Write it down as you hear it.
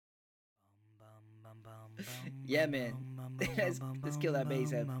Yeah, man. Let's kill that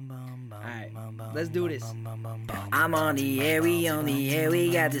bass head. Alright, let's do this. I'm on the air,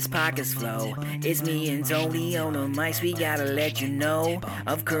 we got this pockets flow. It's me and Tony on the mics, we gotta let you know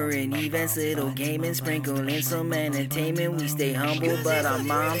of current events, little gaming, sprinkle in some entertainment. We stay humble, but our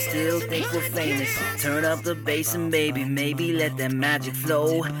moms still think we're famous. Turn up the bass and baby, maybe let that magic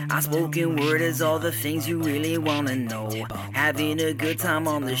flow. Our spoken word is all the things you really wanna know. Having a good time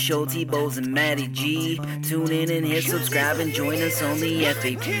on the show, T-Bows and Matty G. Tune in and hit subscribe and join us on the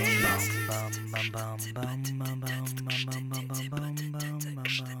FAP.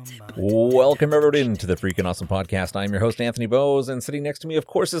 Welcome everybody to the Freaking Awesome Podcast. I'm your host, Anthony Bowes, and sitting next to me, of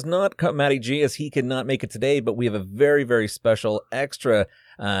course, is not Matty G, as he could not make it today, but we have a very, very special extra,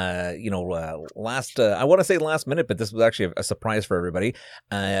 I want to say last minute, but this was actually a surprise for everybody.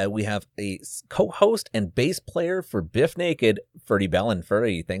 We have a co-host and bass player for Biff Naked, Ferdy Belland.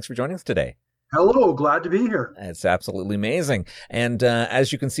 Ferdy, thanks for joining us today. Hello, glad to be here. It's absolutely amazing. And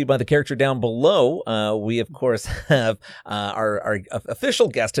as you can see by the character down below, we, of course, have our official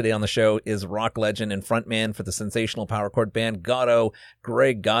guest today on the show is rock legend and frontman for the sensational power chord band Goddo,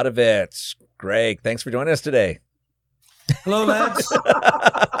 Greg Godovitz. Greg, thanks for joining us today. Hello, lads.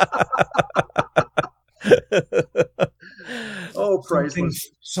 Oh, priceless.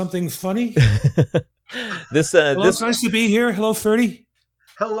 Something funny? It's nice to be here. Hello, Ferdy.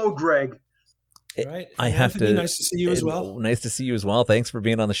 Hello, Greg. Right. I have to. Nice to see you as well. Nice to see you as well. Thanks for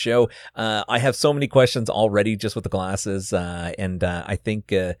being on the show. I have so many questions already just with the glasses, and I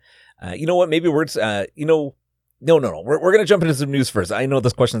think you know what? Maybe we're no. We're gonna jump into some news first. I know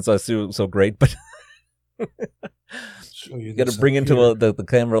this question's so great, but you got to bring into the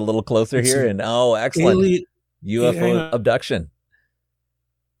camera a little closer here. And excellent UFO abduction.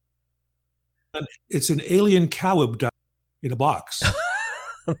 It's an alien cow abduction in a box.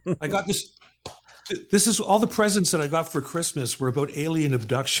 I got this. This is all the presents that I got for Christmas were about alien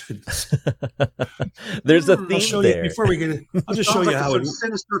abductions. There's a theme there. Before we get it, I'll just show you how it's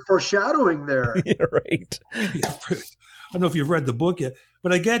sinister foreshadowing there. You're right. I don't know if you've read the book yet,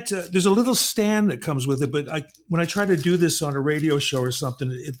 but I get there's a little stand that comes with it. But when I try to do this on a radio show or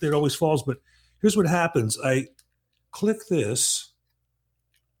something, it always falls. But here's what happens: I click this.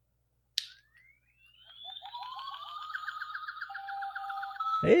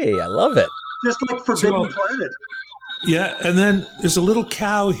 Hey, I love it. Just like Forbidden Planet. Yeah, and then there's a little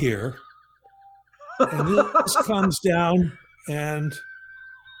cow here. And this comes down and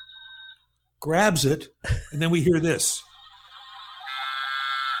grabs it, and then we hear this.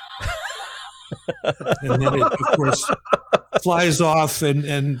 And then it, of course, flies off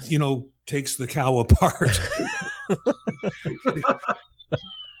and takes the cow apart.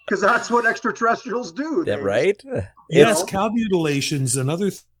 Because that's what extraterrestrials do. That right? Yes, cow mutilations and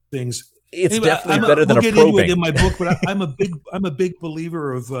other things. It's definitely better than a probing. We'll get into it in my book, but I'm a big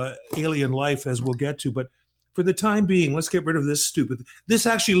believer of alien life, as we'll get to. But for the time being, let's get rid of this stupid. This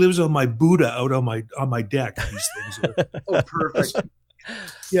actually lives on my Buddha out on my deck. These things. Oh, perfect.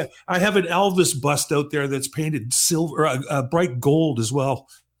 Yeah, I have an Elvis bust out there that's painted silver, bright gold as well.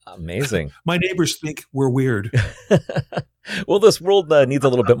 Amazing. My neighbors think we're weird. Well, this world needs a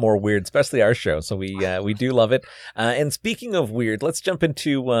little bit more weird, especially our show. So we do love it. And speaking of weird, let's jump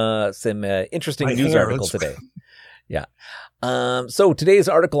into some interesting news article today. Yeah. So today's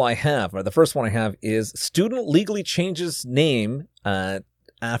article the first one I have is student legally changes name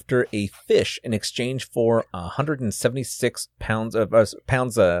after a fish in exchange for 176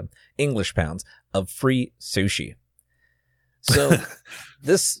 English pounds of free sushi. So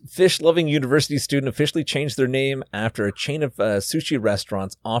this fish-loving university student officially changed their name after a chain of sushi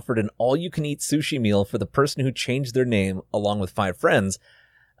restaurants offered an all-you-can-eat sushi meal for the person who changed their name along with 5 friends.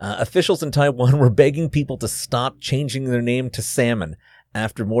 Officials in Taiwan were begging people to stop changing their name to salmon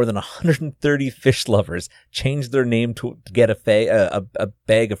after more than 130 fish lovers changed their name to get a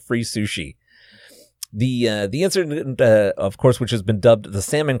bag of free sushi. The incident, of course, which has been dubbed the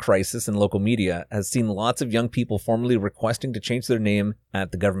salmon crisis in local media, has seen lots of young people formally requesting to change their name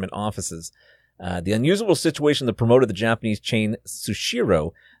at the government offices. The unusual situation that promoted the Japanese chain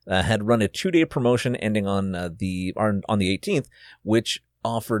Sushiro had run a 2-day promotion ending on the 18th, which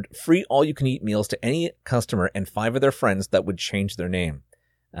offered free all-you-can-eat meals to any customer and 5 of their friends that would change their name.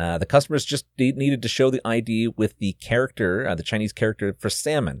 The customers just needed to show the ID with the character, the Chinese character for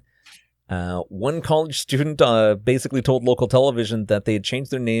salmon. One college student basically told local television that they had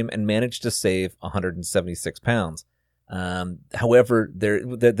changed their name and managed to save 176 pounds. However,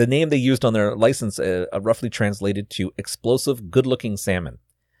 the name they used on their license roughly translated to explosive, good-looking salmon.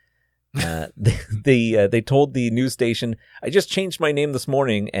 They told the news station, "I just changed my name this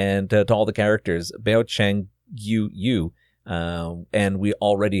morning," and to all the characters, Bao Cheng Yu, and we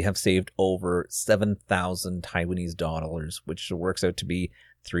already have saved over 7,000 Taiwanese dollars, which works out to be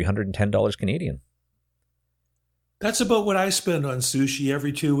 $310 Canadian. That's about what I spend on sushi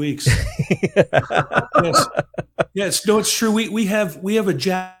every 2 weeks. Yes. No, it's true. We have a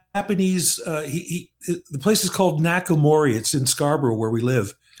Japanese. The place is called Nakamori. It's in Scarborough, where we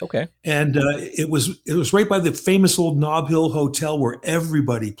live. Okay. And it was right by the famous old Nob Hill Hotel where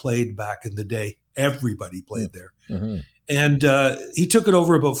everybody played back in the day. Everybody played there. Mm-hmm. And he took it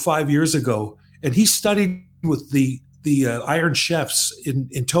over about 5 years ago, and he studied with the Iron Chefs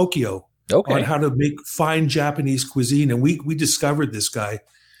in Tokyo on how to make fine Japanese cuisine. And we discovered this guy.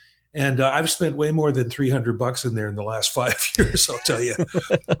 And I've spent way more than $300 in there in the last 5 years, I'll tell you.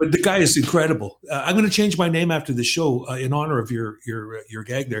 But the guy is incredible. I'm going to change my name after the show in honor of your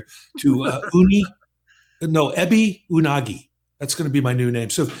gag there to Ebi Unagi. That's going to be my new name.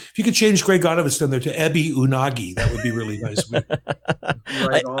 So if you could change Greg Godovitz down there to Ebi Unagi, that would be really nice.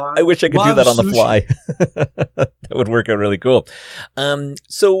 Right on. I wish I could do that on the fly. That would work out really cool.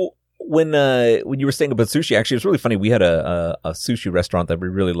 So when you were saying about sushi, actually, it was really funny. We had a sushi restaurant that we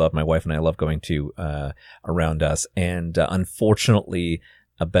really love. My wife and I love going to around us. And unfortunately,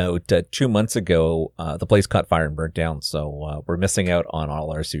 about 2 months ago, the place caught fire and burnt down. So we're missing out on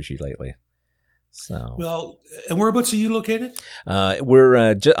all our sushi lately. So well, and whereabouts are you located?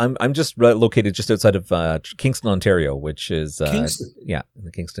 I'm just located just outside of Kingston, Ontario, which is Kingston. Yeah, in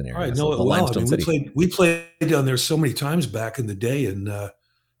the Kingston area. All right, so no, the well, Limestone City. We played down there so many times back in the day, and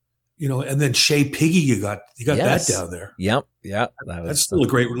and then Chez Piggy, you got that down there. Yep. Yeah. That's still a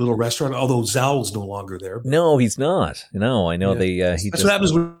great little restaurant, although Zal's no longer there. No, he's not. No, I know That's what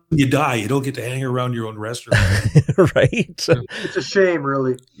happens when you die. You don't get to hang around your own restaurant. Right. It's a shame,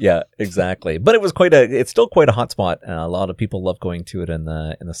 really. Yeah, exactly. But it's still quite a hot spot. A lot of people love going to it in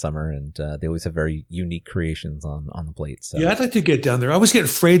the summer, and they always have very unique creations on the plate. So. Yeah, I'd like to get down there. I always get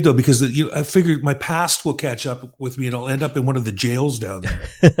afraid though, because I figured my past will catch up with me and I'll end up in one of the jails down there.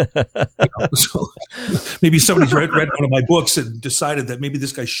 So maybe somebody's read one of my books and decided that maybe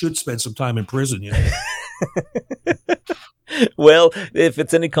this guy should spend some time in prison. Well, if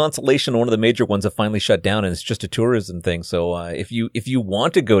it's any consolation, one of the major ones have finally shut down, and it's just a tourism thing. So if you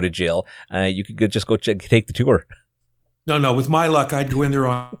want to go to jail, you could just go take the tour. No. With my luck, I'd go in there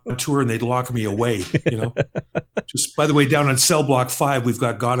on tour and they'd lock me away. Just by the way, down on cell block 5, we've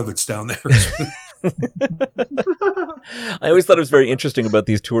got Godovitz down there. I always thought it was very interesting about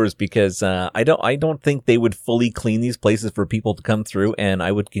these tours because I don't think they would fully clean these places for people to come through, and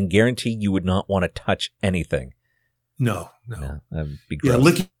I can guarantee you would not want to touch anything. No. That'd be gross. Yeah,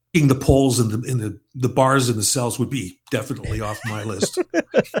 licking the poles in the bars in the cells would be definitely off my list.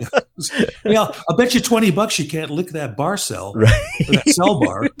 Yeah, I'll bet you $20 you can't lick that bar cell, right? Or that cell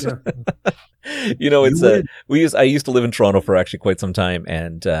bar. Yeah. I used to live in Toronto for actually quite some time,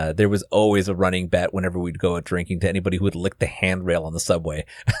 and there was always a running bet whenever we'd go out drinking to anybody who would lick the handrail on the subway.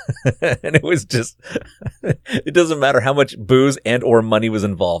 And it was just, it doesn't matter how much booze and or money was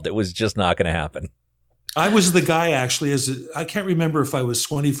involved. It was just not going to happen. I was the guy actually, I can't remember if I was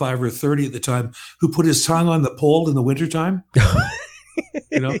 25 or 30 at the time, who put his tongue on the pole in the wintertime.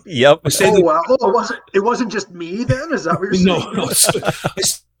 Yep. Wow. It wasn't just me then? Is that what you're saying? No. I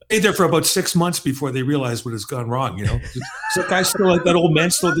stayed there for about 6 months before they realized what has gone wrong. So guys still like that old man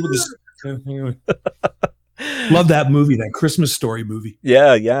still doing this. Anyway. Love that movie, that Christmas Story movie.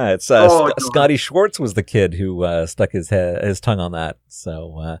 Yeah. It's Scotty Schwartz was the kid who stuck his tongue on that.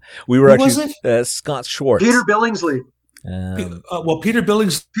 So we were Scott Schwartz. Peter Billingsley. Peter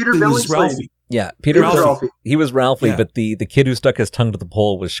Billingsley was Ralphie. Yeah, Peter Ralphie. He was Ralphie, yeah. But the kid who stuck his tongue to the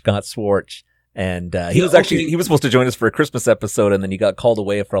pole was Scott Schwartz. And he was supposed to join us for a Christmas episode, and then he got called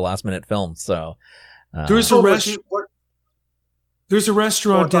away for a last minute film. So there's a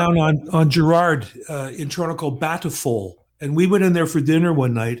restaurant down on Gerrard in Toronto called Batafol, and we went in there for dinner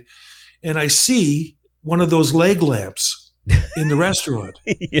one night, and I see one of those leg lamps in the restaurant.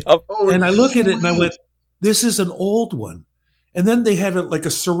 Yep. And I look at it and I went, "This is an old one." And then they had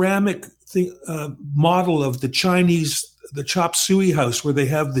a ceramic model of the chop suey house where they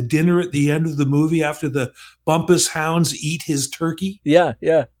have the dinner at the end of the movie after the Bumpus hounds eat his turkey. Yeah.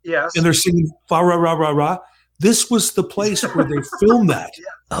 Yes. And they're singing "Fa ra ra ra ra." This was the place where they filmed that.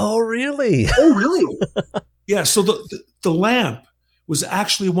 Oh, really? Yeah. So the lamp was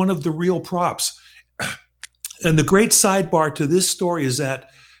actually one of the real props. And the great sidebar to this story is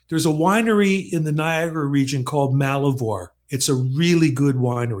that there's a winery in the Niagara region called Malivoire. It's a really good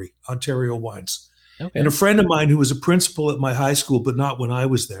winery, Ontario Wines. Okay. And a friend of mine who was a principal at my high school, but not when I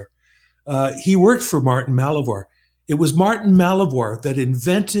was there, He worked for Martin Malivoire. It was Martin Malivoire that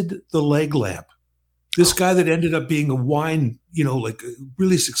invented the leg lamp. This guy that ended up being a wine, like a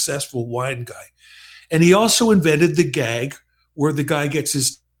really successful wine guy. And he also invented the gag where the guy gets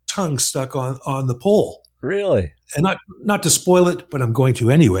his tongue stuck on the pole. Really? And not to spoil it, but I'm going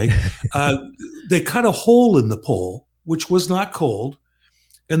to anyway. They cut a hole in the pole, which was not cold,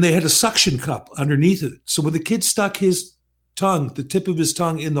 and they had a suction cup underneath it. So when the kid stuck his tongue, the tip of his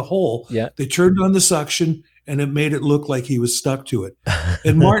tongue in the hole, they turned on the suction, and it made it look like he was stuck to it.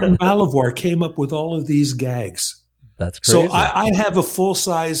 And Martin Malivoire came up with all of these gags. That's crazy. So I have a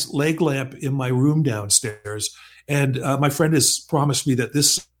full-size leg lamp in my room downstairs, and my friend has promised me that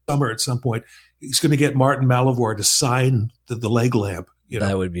this summer at some point, he's going to get Martin Malivoire to sign the leg lamp.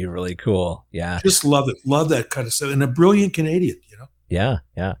 That would be really cool. Yeah. Just love it. Love that kind of stuff. And a brilliant Canadian, Yeah,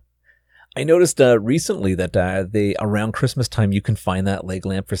 yeah. I noticed recently that they around Christmas time you can find that leg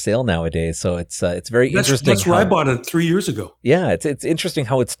lamp for sale nowadays. So it's very interesting. That's where I bought it 3 years ago. Yeah, it's interesting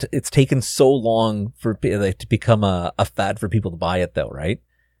how it's taken so long for it to become a fad for people to buy it, though, right?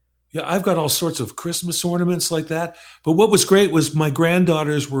 Yeah, I've got all sorts of Christmas ornaments like that. But what was great was my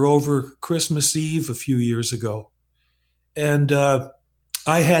granddaughters were over Christmas Eve a few years ago, and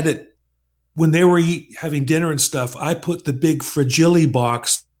I had it when they were having dinner and stuff. I put the big Fragile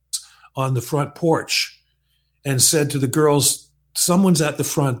box on the front porch and said to the girls, someone's at the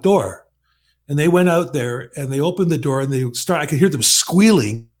front door. And they went out there and they opened the door and I could hear them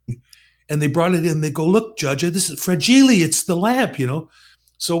squealing, and they brought it in. They go, look, Judge, this is Fragile. It's the lamp,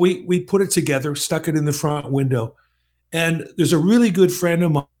 So we put it together, stuck it in the front window. And there's a really good friend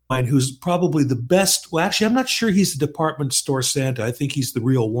of mine who's probably the best. Well, actually, I'm not sure he's the department store Santa. I think he's the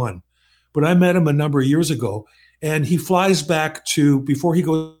real one. But I met him a number of years ago. And he flies back before he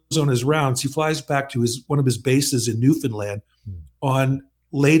goes on his rounds, he flies back to one of his bases in Newfoundland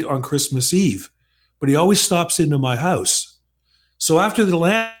late on Christmas Eve. But he always stops into my house. So after the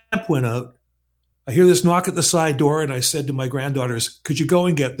lamp went out, I hear this knock at the side door, and I said to my granddaughters, could you go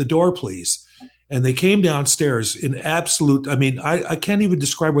and get the door, please? And they came downstairs in absolute, I can't even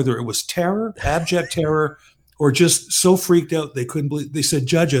describe whether it was terror, abject terror, or just so freaked out they couldn't believe. They said,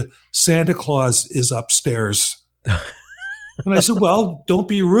 Judge, Santa Claus is upstairs. And I said, well, don't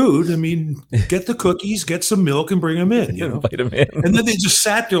be rude. Get the cookies, get some milk, and bring them in. Invite them in. And then they just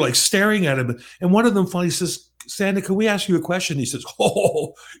sat there like staring at him. And one of them finally says, Santa, can we ask you a question? He says,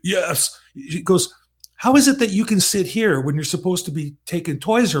 oh, yes. He goes, how is it that you can sit here when you're supposed to be taking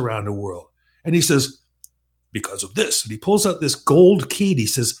toys around the world? And he says, because of this. And he pulls out this gold key. And he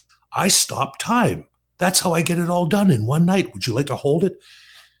says, I stop time. That's how I get it all done in one night. Would you like to hold it?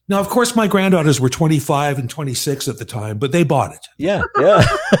 Now, of course, my granddaughters were 25 and 26 at the time, but they bought it. Yeah.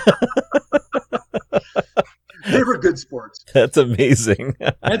 They were good sports. That's amazing.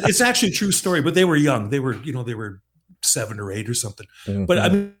 It's actually a true story, but they were young. They were 7 or 8 or something. Mm-hmm.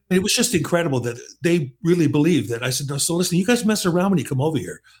 But it was just incredible that they really believed that. I said, no, so listen, you guys mess around when you come over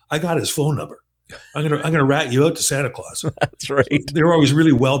here. I got his phone number. I'm gonna rat you out to Santa Claus. That's right. They were always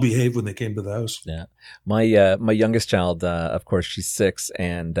really well behaved when they came to the house. Yeah, my youngest child, of course, she's 6,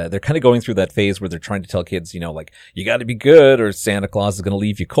 and they're kind of going through that phase where they're trying to tell kids, like you got to be good, or Santa Claus is going to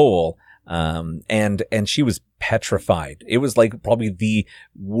leave you cold. And she was petrified. It was like probably the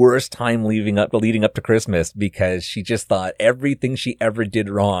worst time leading up to Christmas, because she just thought everything she ever did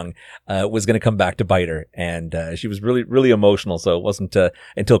wrong, was going to come back to bite her. And, she was really, really emotional. So it wasn't,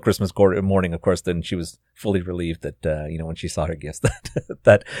 until Christmas morning, of course, then she was fully relieved that, when she saw her gifts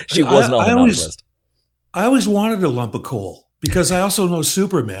that she wasn't on the naughty list. I always wanted a lump of coal, because I also know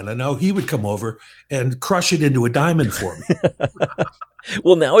Superman. I know he would come over and crush it into a diamond for me.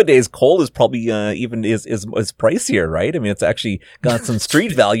 Well, nowadays coal is probably even is pricier, right? It's actually got some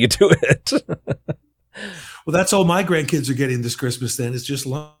street value to it. Well, that's all my grandkids are getting this Christmas. Then it's just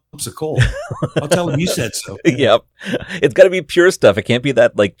lumps of coal. I'll tell them you said so. Yep, it's got to be pure stuff. It can't be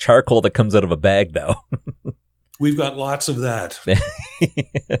that like charcoal that comes out of a bag, though. We've got lots of that.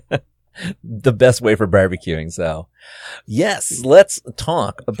 The best way for barbecuing. So, yes, let's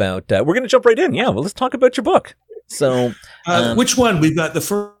talk about. We're going to jump right in. Yeah, well, let's talk about your book. So, which one? We've got the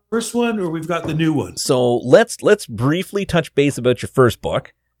first one, or we've got the new one? So let's briefly touch base about your first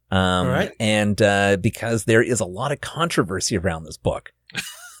book. All right. And because there is a lot of controversy around this book.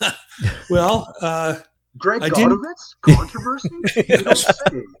 Well, Greg Godovitz? Controversy?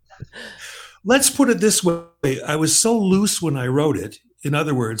 Let's put it this way. I was so loose when I wrote it. In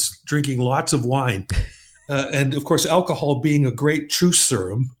other words, drinking lots of wine. And of course, alcohol being a great truth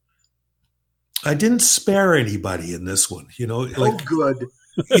serum. I didn't spare anybody in this one, Good.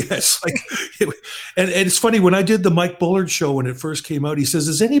 Yes, and it's funny when I did the Mike Bullard show when it first came out. He says,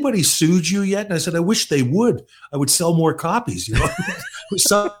 "Has anybody sued you yet?" And I said, "I wish they would. I would sell more copies."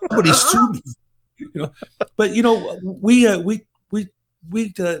 Somebody sued me. But we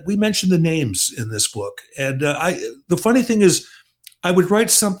mentioned the names in this book, and the funny thing is, I would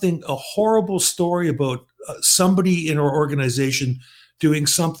write a horrible story about somebody in our organization doing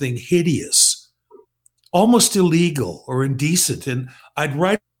something hideous, almost illegal or indecent. And I'd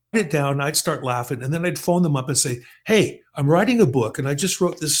write it down, I'd start laughing, and then I'd phone them up and say, "Hey, I'm writing a book, and I just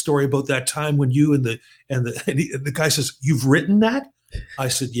wrote this story about that time when you and the guy says, 'You've written that?' I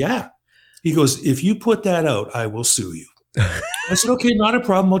said, 'Yeah.' He goes, 'If you put that out, I will sue you.' I said, 'Okay, not a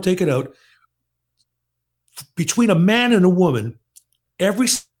problem. I'll take it out.' Between a man and a woman, every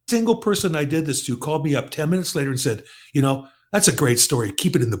single person I did this to called me up 10 minutes later and said, 'That's a great story.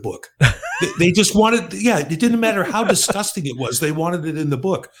 Keep it in the book.'" They just wanted, it didn't matter how disgusting it was. They wanted it in the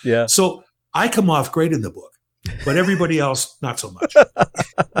book. Yeah. So I come off great in the book, but everybody else, not so much.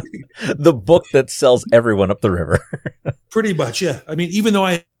 The book that sells everyone up the river. Pretty much, yeah. I mean, even though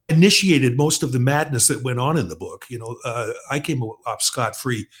I initiated most of the madness that went on in the book, I came off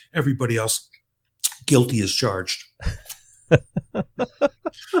scot-free. Everybody else guilty as charged. But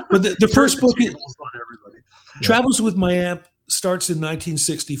the first book, Travels with My Amp, starts in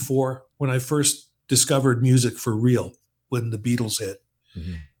 1964 when I first discovered music for real, when the Beatles hit.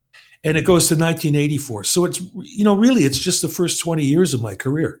 Mm-hmm. And it goes to 1984. So it's, really it's just the first 20 years of my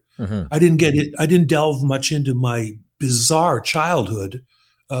career. Mm-hmm. I didn't delve much into my bizarre childhood,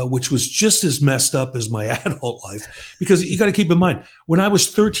 which was just as messed up as my adult life. Because you got to keep in mind, when I was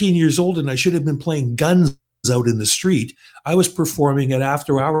 13 years old and I should have been playing guns out in the street, I was performing at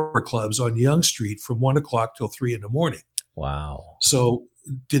after-hour clubs on Yonge Street from 1 o'clock till 3 in the morning. Wow. So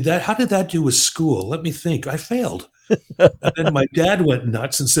how did that do with school? Let me think. I failed. And then my dad went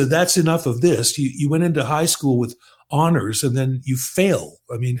nuts and said, "That's enough of this. You went into high school with honors and then you fail.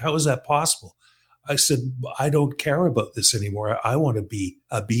 I mean, how is that possible?" I said, "I don't care about this anymore. I want to be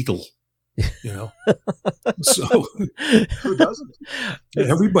a Beatle." So who doesn't?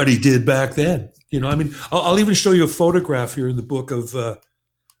 Everybody did back then. I'll even show you a photograph here in the book of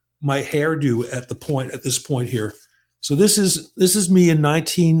my hairdo at this point here. So this is me in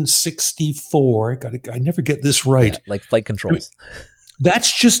 1964. I never get this right. Yeah, like Flight Controls.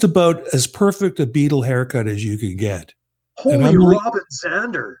 That's just about as perfect a Beatle haircut as you can get. Holy Robin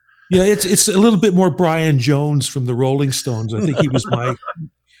Zander. Yeah, it's a little bit more Brian Jones from the Rolling Stones. I think he was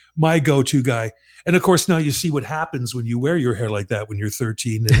my go-to guy. And of course, now you see what happens when you wear your hair like that when you're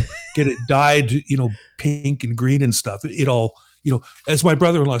 13 and get it dyed, pink and green and stuff. It all, as my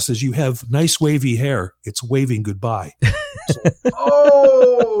brother-in-law says, you have nice wavy hair. It's waving goodbye.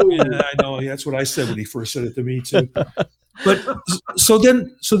 Oh, yeah, I know. That's what I said when he first said it to me too. But so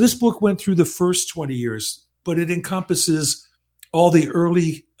this book went through the first 20 years, but it encompasses all the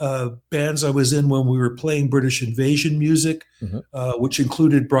early bands I was in when we were playing British invasion music, which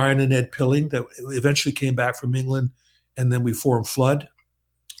included Brian and Ed Pilling that eventually came back from England, and then we formed Flood.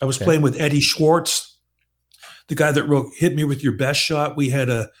 I was playing with Eddie Schwartz, the guy that wrote "Hit Me With Your Best Shot." We had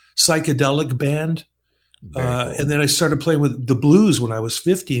a psychedelic band. Cool. And then I started playing with the blues when I was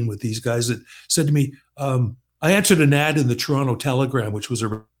 15 with these guys that said to me, I answered an ad in the Toronto Telegram, which was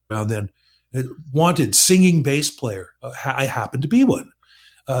around then. It wanted singing bass player. I happened to be one.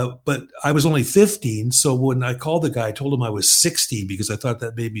 But I was only 15. So when I called the guy, I told him I was 60 because I thought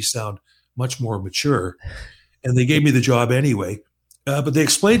that made me sound much more mature. And they gave me the job anyway. But they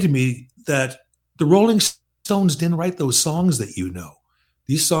explained to me that the Rolling Stones didn't write those songs that you know.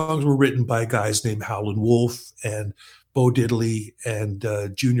 These songs were written by guys named Howlin' Wolf and Bo Diddley and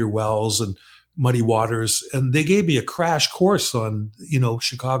Junior Wells and Muddy Waters. And they gave me a crash course on,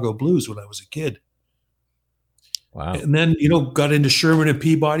 Chicago blues when I was a kid. Wow. And then, got into Sherman and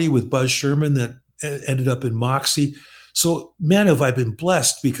Peabody with Buzz Sherman that ended up in Moxie. So, man, have I been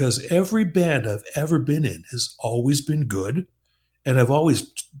blessed because every band I've ever been in has always been good. And I've always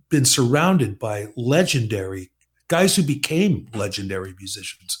been surrounded by legendary guys who became legendary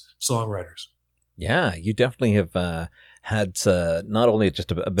musicians, songwriters. Yeah, you definitely have had not only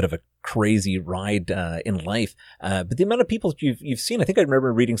just a bit of a crazy ride in life, but the amount of people you've seen. I think I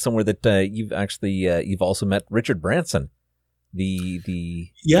remember reading somewhere that you've also met Richard Branson,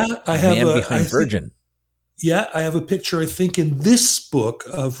 the man behind Virgin. I have a picture. I think in this book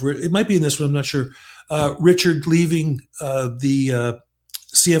of it might be in this one. I'm not sure. Richard leaving the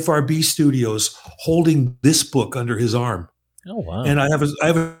CFRB studios, holding this book under his arm. Oh wow! And I have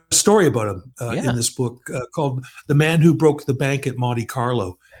a story about him in this book called "The Man Who Broke the Bank at Monte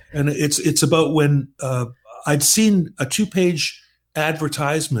Carlo," and it's about when I'd seen a 2-page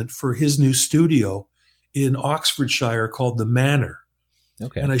advertisement for his new studio in Oxfordshire called The Manor.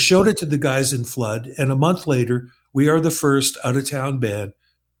 Okay. And I showed it to the guys in Flood. And a month later, we are the first out-of-town band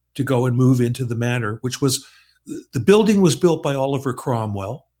to go and move into the Manor, which was, the building was built by Oliver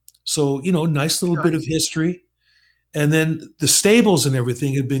Cromwell. So, nice little bit of history. And then the stables and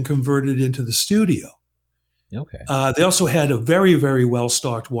everything had been converted into the studio. Okay. They also had a very, very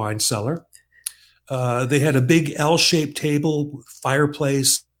well-stocked wine cellar. They had a big L-shaped table,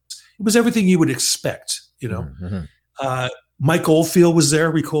 fireplace. It was everything you would expect, Mm-hmm. Mike Oldfield was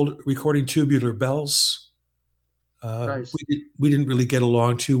there recording Tubular Bells. Nice. We didn't really get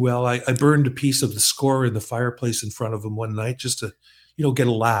along too well. I burned a piece of the score in the fireplace in front of him one night just to, get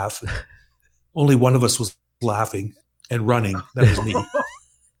a laugh. Only one of us was laughing and running. That was me.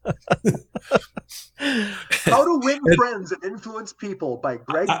 How to Win Friends and Influence People by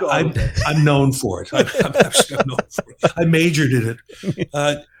Greg Godovitz. I'm known for it. I'm known for it. I majored in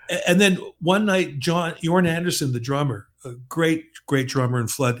it. And then one night, Jorn Anderson, the drummer, a great drummer in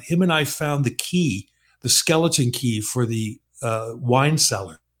Flood, him and I found the skeleton key for the wine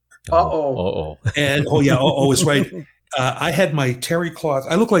cellar. Uh-oh. And it's right. I had my terry cloth.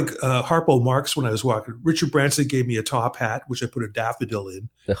 I look like Harpo Marx when I was walking. Richard Branson gave me a top hat, which I put a daffodil in.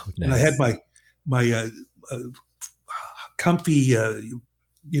 Oh, nice. And I had my comfy,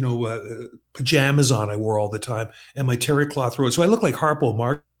 pajamas on I wore all the time, and my terry cloth robe. So I look like Harpo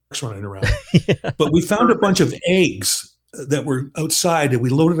Marx running around. Yeah. But we found a bunch of eggs that were outside, and we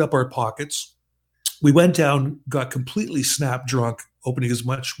loaded up our pockets. We went down, got completely snap drunk, opening as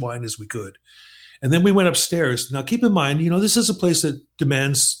much wine as we could. And then we went upstairs. Now, keep in mind, this is a place that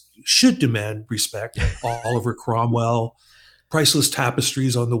should demand respect. Oliver Cromwell, priceless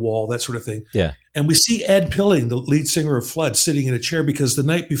tapestries on the wall, that sort of thing. Yeah. And we see Ed Pilling, the lead singer of Flood, sitting in a chair because the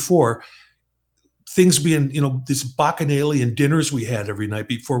night before, things being, these bacchanalian dinners we had every night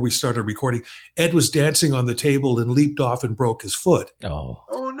before we started recording, Ed was dancing on the table and leaped off and broke his foot. Oh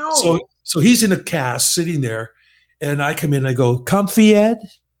no. So he's in a cast sitting there, and I come in and I go, "Comfy, Ed?"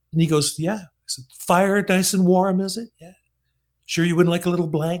 And he goes, "Yeah." I said, "Fire nice and warm, is it?" "Yeah." "Sure you wouldn't like a little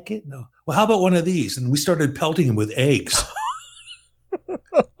blanket?" "No." "Well, how about one of these?" And we started pelting him with eggs.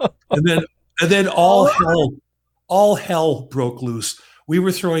 and then all hell broke loose. We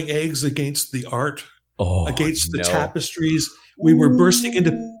were throwing eggs against the art, against the tapestries. We were bursting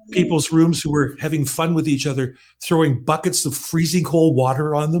into people's rooms who were having fun with each other, throwing buckets of freezing cold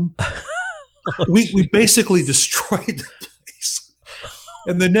water on them. We basically destroyed the place.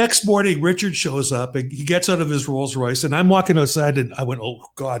 And the next morning, Richard shows up and he gets out of his Rolls Royce, and I'm walking outside and I went, "Oh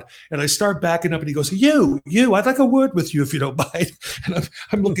God." And I start backing up and he goes, You, I'd like a word with you if you don't mind. And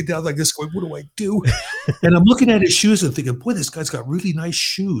I'm looking down like this going, "What do I do?" And I'm looking at his shoes and thinking, "Boy, this guy's got really nice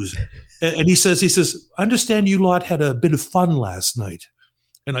shoes." And he says, "I understand you lot had a bit of fun last night."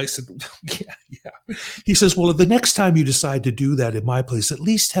 And I said, yeah. He says, "Well, the next time you decide to do that in my place, at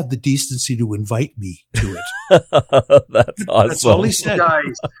least have the decency to invite me to it." That's awesome. That's all he said.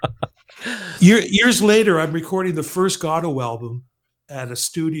 Guys. Years later, I'm recording the first Goddo album at a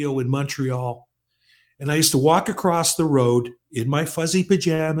studio in Montreal. And I used to walk across the road in my fuzzy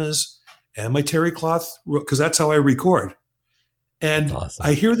pajamas and my terry cloth, because that's how I record. And awesome.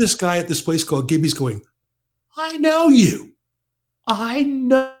 I hear this guy at this place called Gibby's going, "I know you. I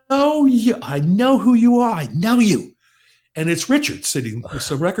know you. I know who you are. I know you." And it's Richard sitting with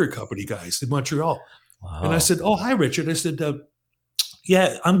some record company guys in Montreal. Wow. And I said, "Oh, hi, Richard." I said,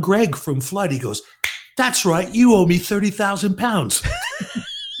 "Yeah, I'm Greg from Flood." He goes, "That's right. You owe me 30,000 pounds.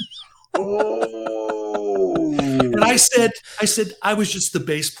 And I said, "I was just the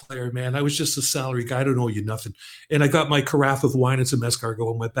bass player, man. I was just a salary guy. I don't owe you nothing." And I got my carafe of wine and some escargot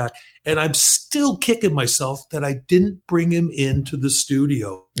and went back. And I'm still kicking myself that I didn't bring him into the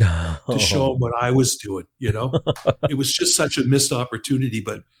studio to show him what I was doing. It was just such a missed opportunity.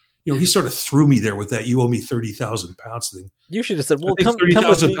 But he sort of threw me there with that "you owe me 30,000 pounds" thing. You should have said, "Well,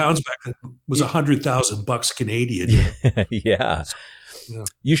 30,000 pounds back then was $100,000 Canadian. Yeah. Yeah.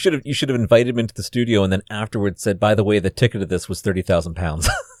 You should have invited him into the studio and then afterwards said, "By the way, the ticket of this was 30,000 pounds."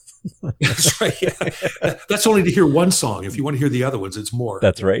 That's right. Yeah. That's only to hear one song. If you want to hear the other ones, it's more.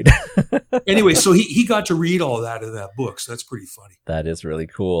 That's right. Anyway, so he got to read all that in that book. So that's pretty funny. That is really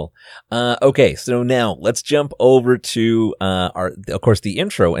cool. Okay, so now let's jump over to of course, the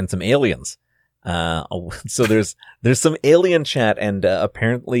intro and some aliens. So there's some alien chat and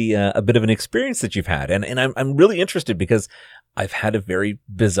apparently a bit of an experience that you've had, and I'm really interested because I've had a very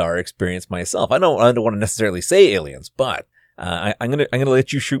bizarre experience myself. I don't want to necessarily say aliens, but I'm gonna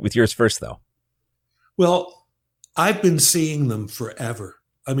let you shoot with yours first, though. Well, I've been seeing them forever.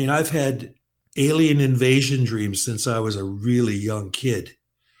 I mean, I've had alien invasion dreams since I was a really young kid.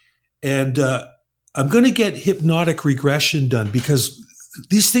 And I'm going to get hypnotic regression done because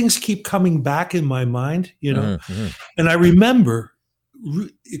these things keep coming back in my mind, you know. Mm-hmm. And I remember,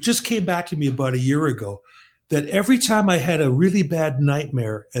 it just came back to me about a year ago, that every time I had a really bad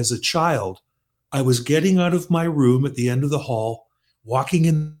nightmare as a child, I was getting out of my room at the end of the hall, walking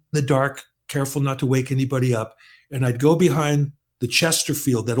in the dark, careful not to wake anybody up, and I'd go behind the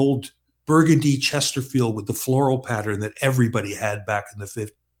Chesterfield, that old burgundy Chesterfield with the floral pattern that everybody had back in the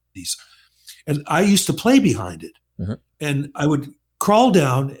 50s. And I used to play behind it. Mm-hmm. And I would crawl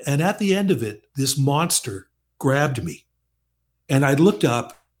down, and at the end of it, this monster grabbed me. And I looked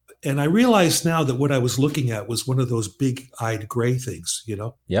up, and I realized now that what I was looking at was one of those big-eyed gray things, you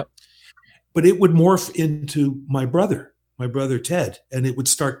know? Yep. But it would morph into my brother Ted, and it would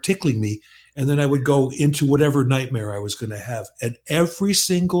start tickling me. And then I would go into whatever nightmare I was going to have. And every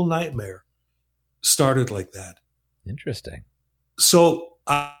single nightmare started like that. Interesting. So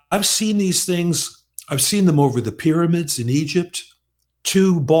I've seen these things. I've seen them over the pyramids in Egypt,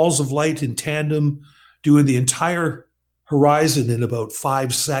 2 balls of light in tandem doing the entire horizon in about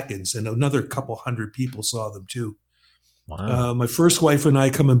 5 seconds. And another couple hundred people saw them too. Wow. My first wife and I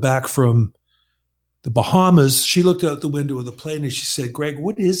coming back from the Bahamas, she looked out the window of the plane and she said, "Greg,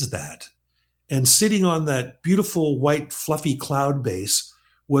 what is that?" And sitting on that beautiful white fluffy cloud base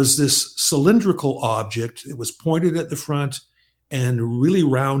was this cylindrical object. It was pointed at the front and really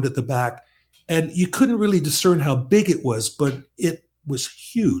round at the back. And you couldn't really discern how big it was, but it was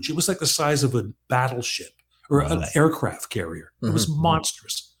huge. It was like the size of a battleship or an aircraft carrier. It was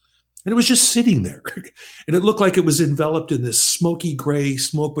monstrous. And it was just sitting there. And it looked like it was enveloped in this smoky gray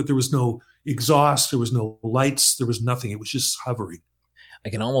smoke, but there was no exhaust, there was no lights, there was nothing. It was just hovering. I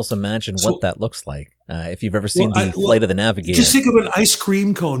can almost imagine what that looks like. If you've ever seen the Flight of the Navigator. Just think of an ice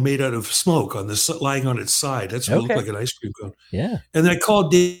cream cone made out of smoke lying on its side. That's what it looked like, an ice cream cone. Yeah. And I called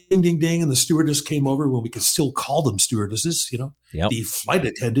ding, ding, ding, and the stewardess came over when we could still call them stewardesses, you know. Yep. The flight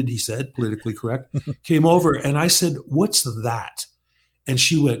attendant, he said, politically correct, came over, and I said, "What's that?" And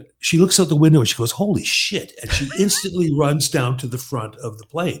she looks out the window and she goes, "Holy shit." And she instantly runs down to the front of the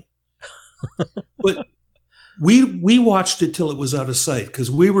plane. But we watched it till it was out of sight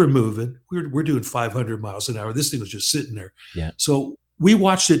because we were moving. We're doing 500 miles an hour. This thing was just sitting there. Yeah. So we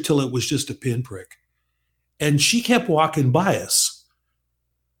watched it till it was just a pinprick. And she kept walking by us.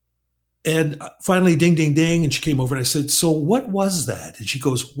 And finally, ding, ding, ding. And she came over and I said, "So what was that?" And she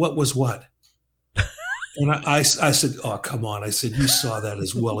goes, "What was what?" And I said, "Oh, come on." I said, "You saw that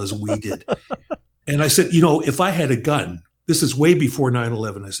as well as we did." And I said, "You know, if I had a gun," this is way before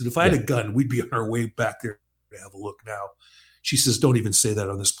 9/11. I said, "If I had a gun, we'd be on our way back there to have a look now." She says, "Don't even say that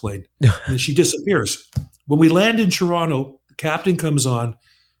on this plane." And she disappears. When we land in Toronto, the captain comes on,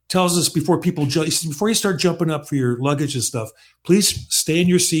 tells us before you start jumping up for your luggage and stuff, please stay in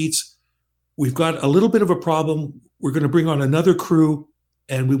your seats. We've got a little bit of a problem. We're going to bring on another crew,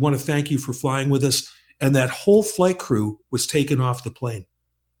 and we want to thank you for flying with us. And that whole flight crew was taken off the plane.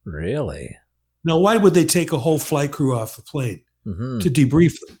 Really? Now, why would they take a whole flight crew off the plane? Mm-hmm. To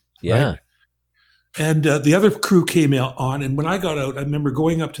debrief them? Yeah. Right? And the other crew came out on, and when I got out, I remember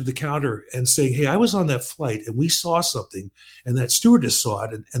going up to the counter and saying, "Hey, I was on that flight, and we saw something, and that stewardess saw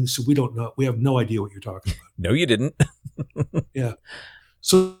it, and so we don't know. We have no idea what you're talking about." No, you didn't. Yeah.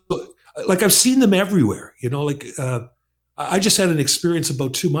 So, like, I've seen them everywhere. You know, like I just had an experience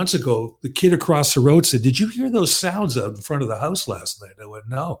about 2 months ago. The kid across the road said, "Did you hear those sounds out in front of the house last night?" I went,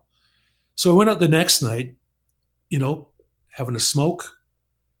 "No." So I went out the next night, you know, having a smoke.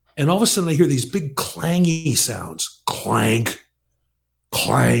 And all of a sudden I hear these big clangy sounds, clank,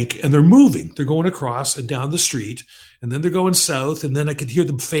 clank, and they're moving. They're going across and down the street, and then they're going south, and then I could hear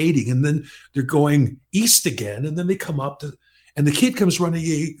them fading, and then they're going east again, and then they come up, and the kid comes running.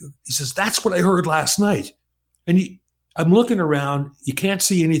 He says, "That's what I heard last night." And I'm looking around. You can't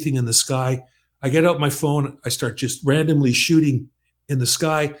see anything in the sky. I get out my phone. I start just randomly shooting in the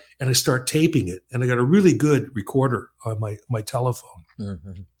sky, and I start taping it. And I got a really good recorder on my telephone.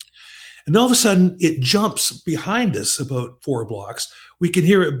 Mm-hmm. And all of a sudden, it jumps behind us about 4 blocks. We can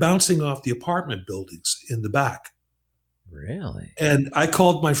hear it bouncing off the apartment buildings in the back. Really? And I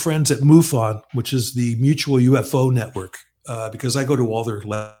called my friends at MUFON, which is the Mutual UFO Network, because I go to all their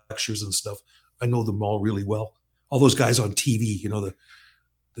lectures and stuff. I know them all really well. All those guys on TV, you know, the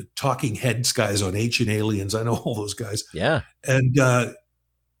talking heads guys on Ancient Aliens. I know all those guys. Yeah. And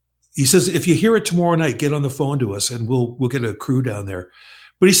he says, "If you hear it tomorrow night, get on the phone to us, and we'll get a crew down there."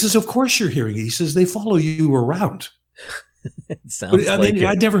 But he says, "Of course you're hearing it." He says, "They follow you around." It sounds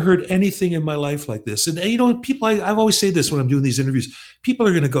I'd never heard anything in my life like this. And people, I've always say this when I'm doing these interviews, people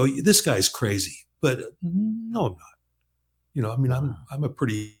are going to go, this guy's crazy. But no, I'm not. I'm a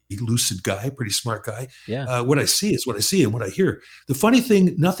pretty lucid guy, pretty smart guy. Yeah. What I see is what I see and what I hear. The funny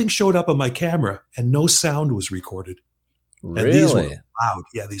thing, nothing showed up on my camera and no sound was recorded. Really? And these were loud.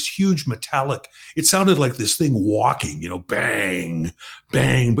 Yeah, these huge metallic. It sounded like this thing walking, bang,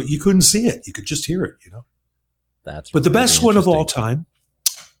 bang, but you couldn't see it. You could just hear it, But the best one of all time,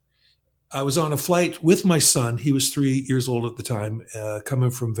 I was on a flight with my son. He was 3 years old at the time,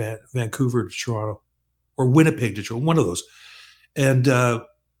 coming from Vancouver to Toronto, or Winnipeg to Toronto, one of those. And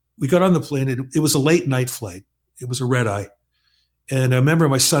we got on the plane. It was a late night flight. It was a red eye. And I remember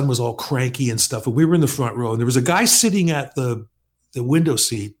my son was all cranky and stuff. And we were in the front row. And there was a guy sitting at the window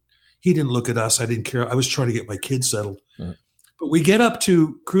seat. He didn't look at us. I didn't care. I was trying to get my kids settled. Mm. But we get up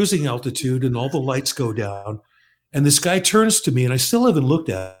to cruising altitude and all the lights go down. And this guy turns to me, and I still haven't looked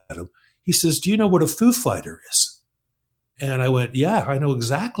at him. He says, "Do you know what a Foo Fighter is?" And I went, "Yeah, I know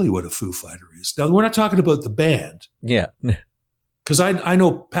exactly what a Foo Fighter is." Now, we're not talking about the band. Yeah. Because I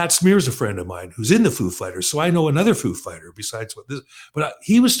know Pat Smear's a friend of mine who's in the Foo Fighters, so I know another Foo Fighter besides what this. But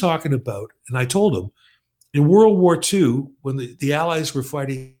he was talking about, and I told him, in World War II, when the Allies were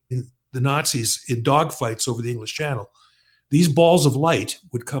fighting the Nazis in dogfights over the English Channel, these balls of light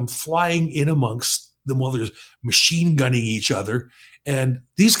would come flying in amongst them while they're machine gunning each other. And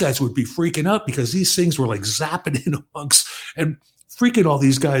these guys would be freaking out because these things were like zapping in amongst and freaking all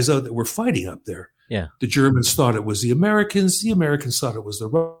these guys out that were fighting up there. Yeah. The Germans thought it was the Americans. The Americans thought it was the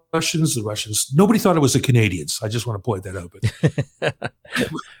Russians. The Russians. Nobody thought it was the Canadians. I just want to point that out. But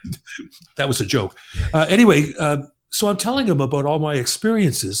that was a joke. Anyway, so I'm telling him about all my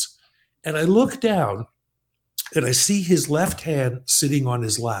experiences. And I look down and I see his left hand sitting on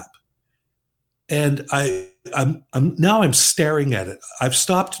his lap. And I'm staring at it. I've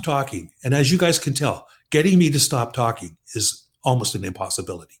stopped talking. And as you guys can tell, getting me to stop talking is almost an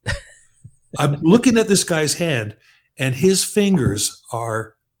impossibility. I'm looking at this guy's hand, and his fingers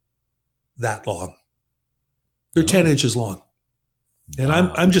are that long. They're 10 inches long. And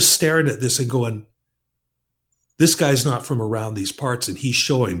wow. I'm just staring at this and going, this guy's not from around these parts, and he's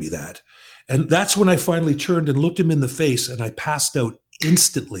showing me that. And that's when I finally turned and looked him in the face, and I passed out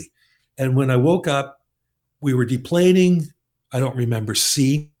instantly. And when I woke up, we were deplaning. I don't remember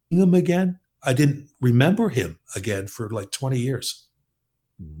seeing him again. I didn't remember him again for like 20 years.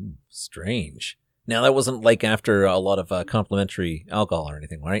 Strange. Now, that wasn't like after a lot of complimentary alcohol or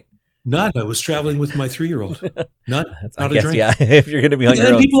anything, right? None. I was traveling with my 3-year-old. Not I a guess, drink. Yeah, if you're going to be on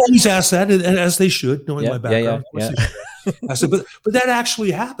your own. People always ask that, and as they should, knowing my background. Yeah. I said, but that actually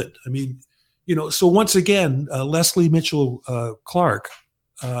happened. I mean, so once again, Leslie Mitchell Clark,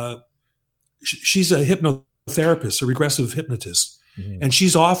 she's a hypnotherapist, a regressive hypnotist. Mm-hmm. And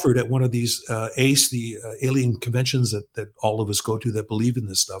she's offered at one of these ACE, the alien conventions that all of us go to that believe in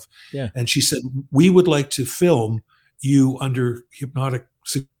this stuff. Yeah. And she said, we would like to film you under hypnotic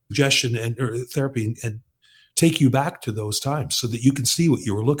suggestion or therapy and take you back to those times so that you can see what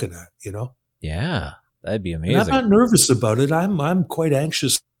you were looking at, Yeah, that'd be amazing. And I'm not nervous about it. I'm quite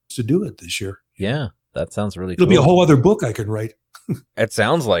anxious to do it this year. Yeah, that sounds really cool. It'll be a whole other book I can write. It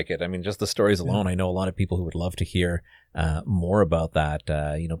sounds like it. I mean, just the stories alone, I know a lot of people who would love to hear more about that.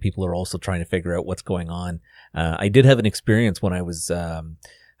 People are also trying to figure out what's going on. I did have an experience when I was,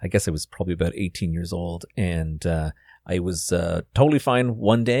 I guess I was probably about 18 years old, and I was totally fine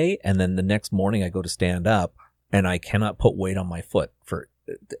one day, and then the next morning I go to stand up, and I cannot put weight on my foot for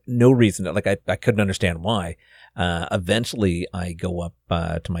no reason. Like I couldn't understand why. Eventually, I go up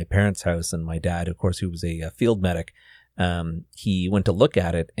to my parents' house, and my dad, of course, who was a field medic, he went to look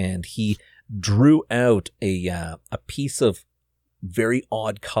at it, and he drew out a piece of very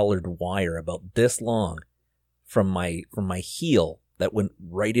odd colored wire about this long from my heel that went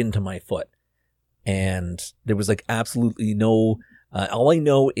right into my foot. And there was like absolutely no, all I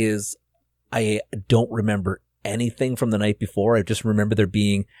know is I don't remember anything from the night before. I just remember there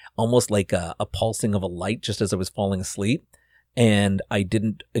being almost like a pulsing of a light just as I was falling asleep. And I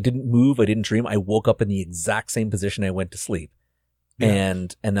didn't move. I didn't dream. I woke up in the exact same position I went to sleep. Yeah.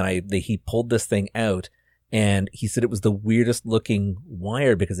 And then he pulled this thing out, and he said it was the weirdest looking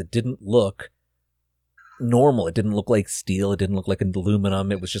wire because it didn't look normal. It didn't look like steel. It didn't look like an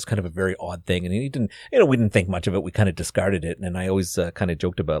aluminum. It was just kind of a very odd thing. And he didn't, we didn't think much of it. We kind of discarded it. And I always kind of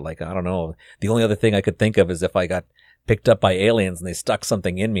joked about, like, I don't know. The only other thing I could think of is if I got picked up by aliens and they stuck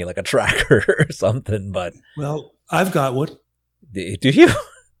something in me, like a tracker or something. But well, I've got one. Do you?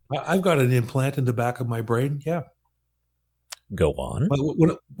 I've got an implant in the back of my brain. Yeah. Go on.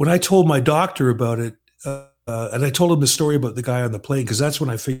 When I told my doctor about it, and I told him the story about the guy on the plane, because that's when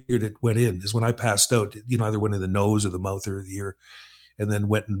I figured it went in, is when I passed out. Either went in the nose or the mouth or the ear, and then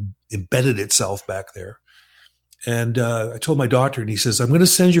went and embedded itself back there. And I told my doctor, and he says, I'm going to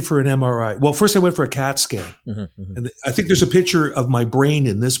send you for an MRI. Well, first I went for a CAT scan. And I think there's a picture of my brain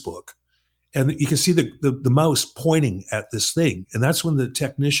in this book. And you can see the mouse pointing at this thing. And that's when the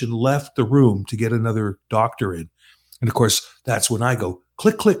technician left the room to get another doctor in. And of course, that's when I go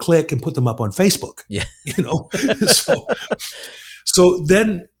click, click, click, and put them up on Facebook. Yeah. So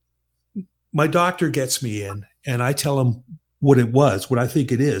then my doctor gets me in, and I tell him what it was, what I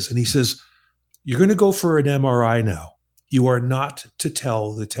think it is. And he says, you're going to go for an MRI now. You are not to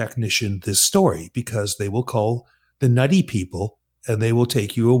tell the technician this story, because they will call the nutty people and they will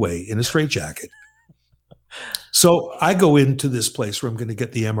take you away in a straitjacket. So I go into this place where I'm going to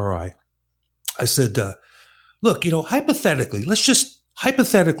get the MRI. I said, look, hypothetically, let's just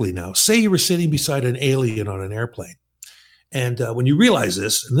hypothetically now, say you were sitting beside an alien on an airplane. And when you realize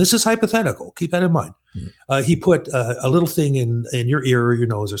this, and this is hypothetical, keep that in mind. He put a little thing in your ear or your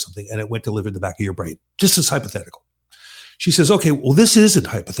nose or something, and it went to live in the back of your brain. Just as hypothetical. She says, okay, well, this isn't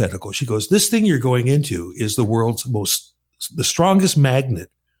hypothetical. She goes, this thing you're going into is the world's the strongest magnet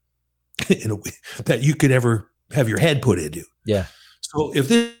in a way that you could ever have your head put into. Yeah. So if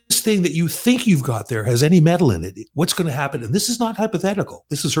this thing that you think you've got there has any metal in it, what's going to happen? And this is not hypothetical.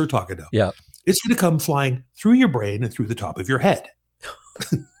 This is her talking now. Yeah. It's going to come flying through your brain and through the top of your head.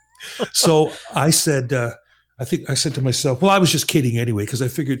 So I said, I said to myself, well, I was just kidding anyway, because I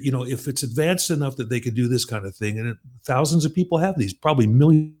figured, if it's advanced enough that they could do this kind of thing, and thousands of people have these, probably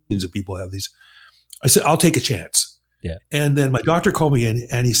millions of people have these, I said, I'll take a chance. Yeah. And then my doctor called me in,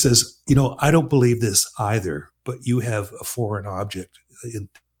 and he says, I don't believe this either, but you have a foreign object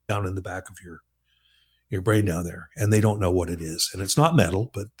down in the back of your brain down there, and they don't know what it is. And it's not metal,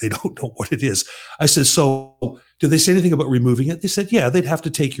 but they don't know what it is. I said, so did they say anything about removing it? They said, yeah, they'd have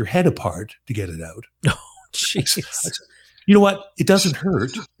to take your head apart to get it out. Oh, jeez. I said, you know what? It doesn't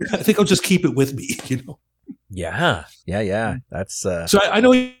hurt. I think I'll just keep it with me, Yeah. That's So I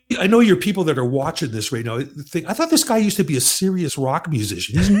know your people that are watching this right now think, I thought this guy used to be a serious rock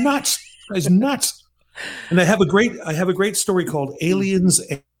musician. He's nuts. He's nuts. And I have a great story called Aliens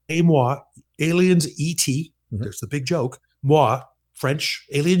et Moi, Aliens E.T. There's the big joke. Moi, French,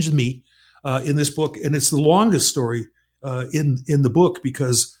 aliens and me, in this book. And it's the longest story in the book,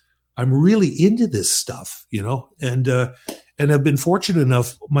 because I'm really into this stuff, and I've been fortunate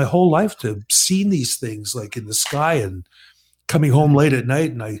enough my whole life to have seen these things like in the sky, and coming home late at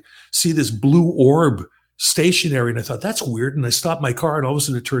night, and I see this blue orb stationary, and I thought, that's weird. And I stopped my car, and all of a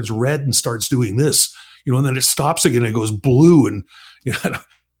sudden it turns red and starts doing this, and then it stops again and it goes blue. And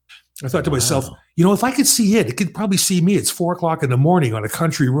I thought to myself, if I could see it could probably see me. It's 4:00 in the morning on a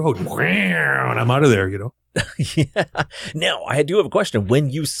country road, and I'm out of there, Yeah. Now, I do have a question. When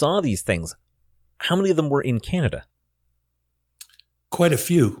you saw these things, how many of them were in Canada? Quite a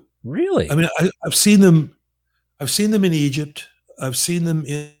few. Really? I mean, I've seen them. I've seen them in Egypt. I've seen them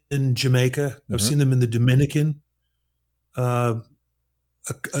in Jamaica. I've seen them in the Dominican. A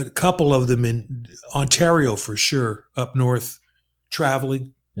couple of them in Ontario for sure, up north,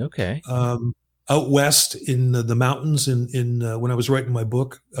 traveling. Okay. Out west in the mountains, in when I was writing my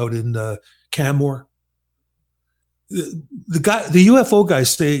book, out in Canmore. The UFO guys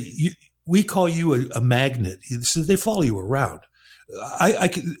say, we call you a magnet. So they follow you around.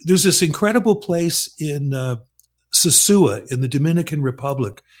 There's this incredible place in Sosua in the Dominican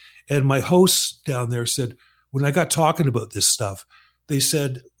Republic, and my hosts down there said, when I got talking about this stuff, they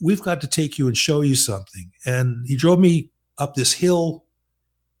said, we've got to take you and show you something. And he drove me up this hill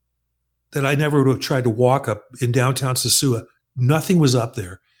that I never would have tried to walk up in downtown Sosua. Nothing was up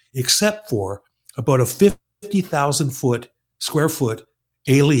there except for about a 50,000 square foot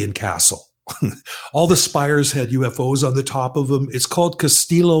alien castle. All the spires had UFOs on the top of them. It's called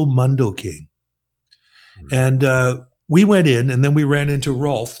Castillo Mundo King. And we went in, and then we ran into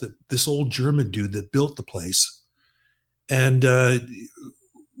Rolf, this old German dude that built the place. And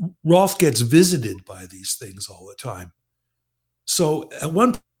Rolf gets visited by these things all the time. So at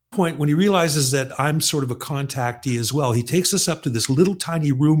one point, when he realizes that I'm sort of a contactee as well, he takes us up to this little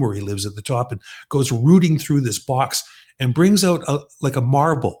tiny room where he lives at the top and goes rooting through this box and brings out like a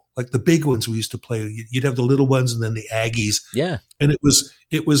marble, like the big ones we used to play. You'd have the little ones and then the Aggies. Yeah. And it was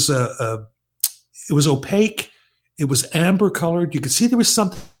opaque. It was amber colored. You could see there was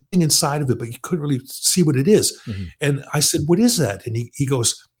something inside of it, but you couldn't really see what it is. Mm-hmm. And I said, what is that? And he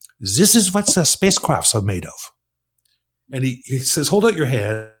goes, this is what the spacecrafts are made of. And he says, hold out your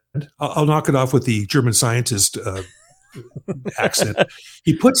hand. I'll knock it off with the German scientist accent.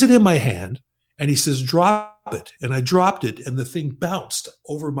 He puts it in my hand, And he says, drop it. And I dropped it, and the thing bounced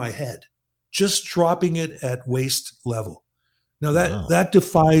over my head, just dropping it at waist level. Now, that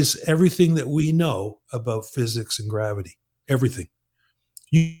defies everything that we know about physics and gravity, everything.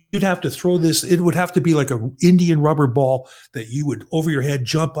 You'd have to throw this. It would have to be like an Indian rubber ball that you would over your head,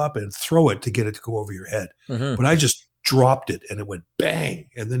 jump up and throw it to get it to go over your head. Mm-hmm. But I just dropped it, and it went bang.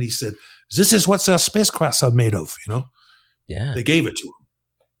 And then he said, this is what spacecrafts are made of, Yeah. They gave it to him.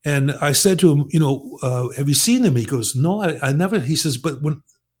 And I said to him, have you seen them? He goes, no, I never. He says, but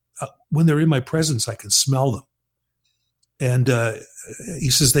when they're in my presence, I can smell them. And he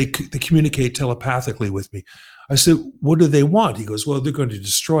says they communicate telepathically with me. I said, what do they want? He goes, well, they're going to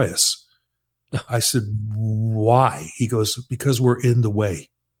destroy us. I said, why? He goes, because we're in the way.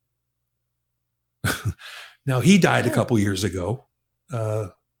 Now, he died a couple years ago.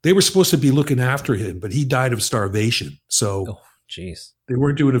 They were supposed to be looking after him, but he died of starvation. So they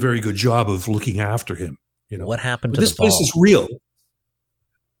weren't doing a very good job of looking after him. What happened to this place is real.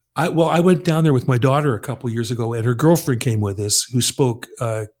 I went down there with my daughter a couple of years ago, and her girlfriend came with us who spoke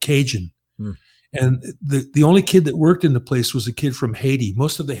Cajun. And the only kid that worked in the place was a kid from Haiti.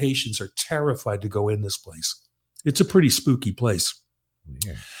 Most of the Haitians are terrified to go in this place. It's a pretty spooky place.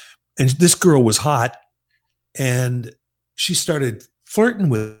 Yeah. And this girl was hot, and she started flirting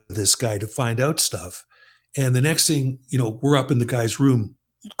with this guy to find out stuff. And the next thing, we're up in the guy's room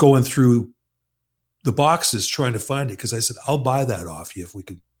going through the boxes trying to find it, because I said, I'll buy that off you if we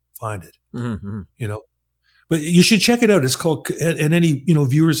can find it. Mm-hmm. But you should check it out. It's called, and any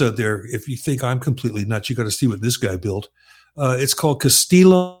viewers out there, if you think I'm completely nuts, you got to see what this guy built. It's called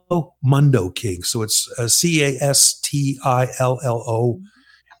Castillo Mundo King. So it's CASTILLO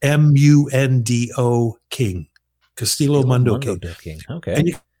MUNDO Castillo Mundo King. Okay. And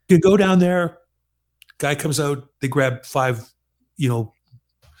you can go down there. Guy comes out. They grab 5,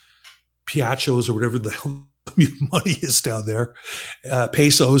 piachos or whatever the hell money is down there,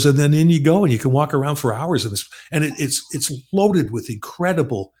 pesos, and then in you go, and you can walk around for hours in this. And it's loaded with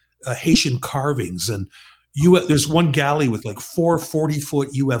incredible Haitian carvings, and there's one galley with like 4 40-foot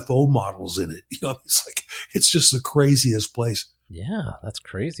UFO models in it. It's just the craziest place. Yeah, that's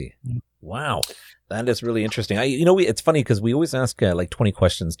crazy. Wow. That is really interesting. It's funny because we always ask like 20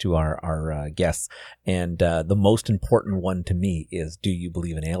 questions to our guests, and the most important one to me is, do you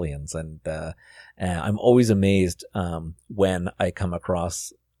believe in aliens? And I'm always amazed when I come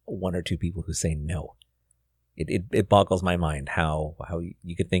across 1 or 2 people who say no. It boggles my mind how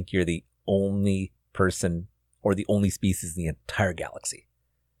you could think you're the only person or the only species in the entire galaxy.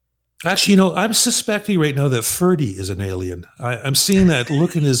 Actually, I'm suspecting right now that Ferdy is an alien. I'm seeing that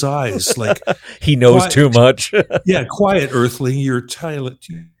look in his eyes, like he knows too much. Yeah, quiet Earthling, you're telling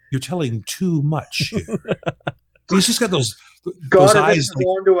too much here. He's just got those eyes.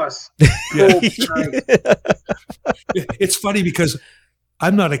 Like, to us. Yeah. It's funny because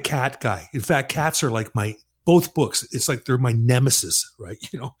I'm not a cat guy. In fact, cats are like both books. It's like they're my nemesis, right?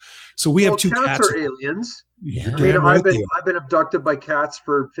 So we have 2 cats. Cats are aliens. Yeah. I've been abducted by cats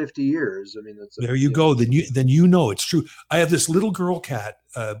for 50 years. There you go. Then it's true. I have this little girl cat.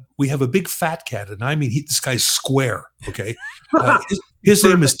 We have a big fat cat, and this guy's square. Okay, his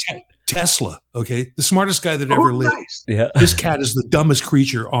name is Tesla. Okay, the smartest guy that ever lived. Nice. Yeah, this cat is the dumbest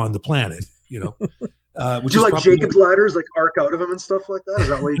creature on the planet. Would you like Jacob's ladders, like arc out of him and stuff like that? Is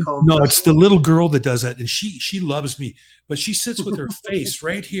that what you call them? No, it's the little girl that does that, and she loves me, but she sits with her face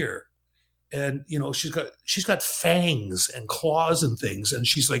right here. And she's got fangs and claws and things, and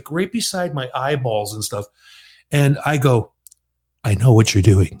she's like right beside my eyeballs and stuff. And I go, I know what you're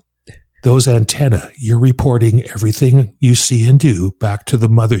doing. Those antennae, you're reporting everything you see and do back to the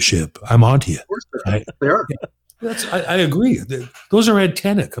mothership. I'm onto you. Of course they are. Yeah, I agree. Those are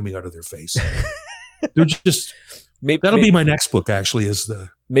antennae coming out of their face. They're just. That'll be my next book. Actually,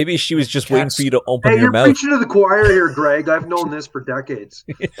 maybe she was just waiting for you to open your mouth. You're preaching to the choir here, Greg. I've known this for decades.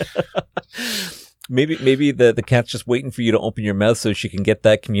 Maybe the cat's just waiting for you to open your mouth so she can get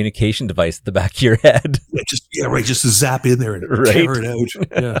that communication device at the back of your head. Just to zap in there and tear it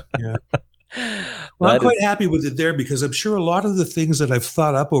out. Yeah. Well, I'm quite happy with it there, because I'm sure a lot of the things that I've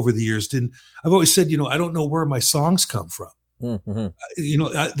thought up over the years I've always said, I don't know where my songs come from. Mm-hmm.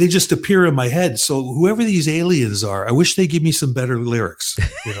 They just appear in my head. So whoever these aliens are, I wish they give me some better lyrics.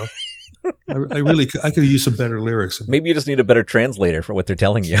 I could use some better lyrics. Maybe you just need a better translator for what they're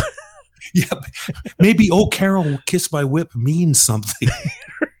telling you. Yeah, maybe "Oh Carol, Kiss My Whip" means something.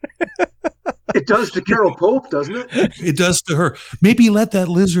 It does to Carol Pope, doesn't it? It does to her. Maybe "Let That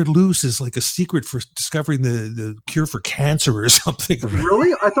Lizard Loose" is like a secret for discovering the cure for cancer or something.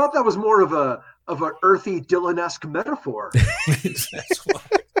 Really? I thought that was more of an earthy Dylan-esque metaphor. That's why.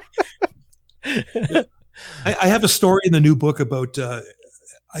 I have a story in the new book about I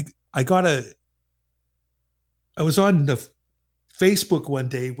was on the Facebook one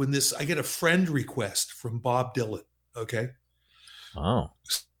day when I get a friend request from Bob Dylan. Okay. Oh.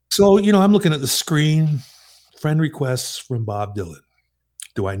 So, I'm looking at the screen, friend requests from Bob Dylan.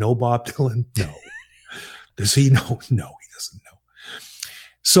 Do I know Bob Dylan? No. Does he know? No, he doesn't know.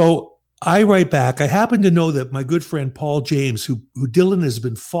 So I write back. I happen to know that my good friend Paul James, who Dylan has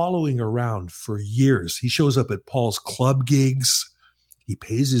been following around for years, he shows up at Paul's club gigs. He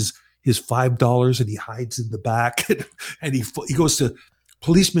pays his $5 and he hides in the back, and he goes to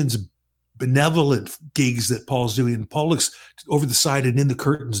policemen's benevolent gigs that Paul's doing. And Paul looks over the side, and in the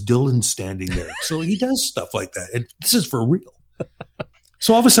curtains, Dylan's standing there. So he does stuff like that, and this is for real.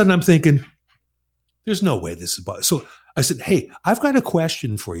 So all of a sudden, I'm thinking, there's no way this is Bob. So I said, hey, I've got a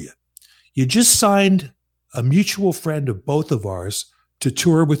question for you. You just signed a mutual friend of both of ours to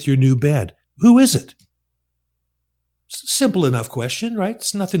tour with your new band. Who is it? Simple enough question, right?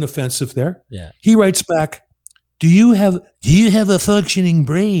 It's nothing offensive there. Yeah. He writes back, do you have a functioning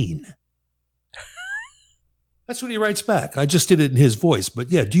brain? That's what he writes back. I just did it in his voice,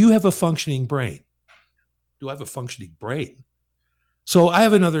 but yeah, do you have a functioning brain? Do I have a functioning brain? So I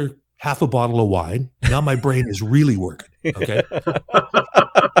have another half a bottle of wine. Now my brain is really working. Okay.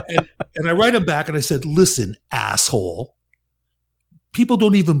 and I write him back and I said, listen, asshole. People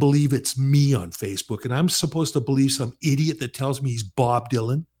don't even believe it's me on Facebook, and I'm supposed to believe some idiot that tells me he's Bob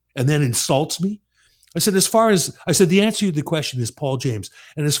Dylan and then insults me. I said, the answer to the question is Paul James.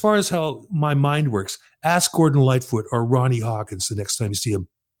 And as far as how my mind works, ask Gordon Lightfoot or Ronnie Hawkins the next time you see him.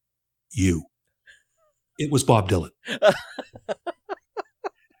 It was Bob Dylan.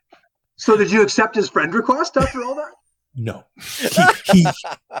 So did you accept his friend request after all that? No,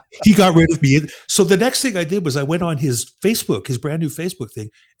 he got rid of me. So the next thing I did was I went on his Facebook, his brand new Facebook thing,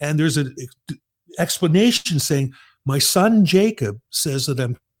 and there's an explanation saying, my son Jacob says that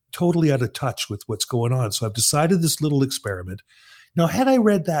I'm totally out of touch with what's going on. So I've decided this little experiment. Now, had I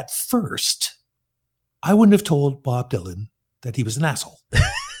read that first, I wouldn't have told Bob Dylan that he was an asshole.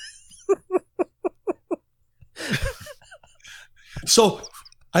 So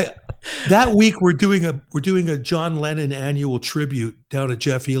that week we're doing a John Lennon annual tribute down at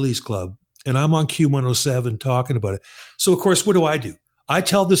Jeff Healy's club, and I'm on Q107 talking about it. So of course, what do? I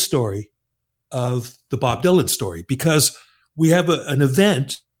tell the story of the Bob Dylan story because we have an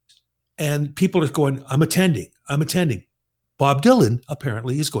event and people are going, I'm attending. Bob Dylan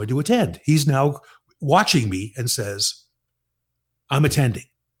apparently is going to attend. He's now watching me and says, I'm attending.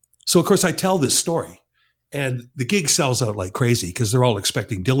 So of course I tell this story. And the gig sells out like crazy because they're all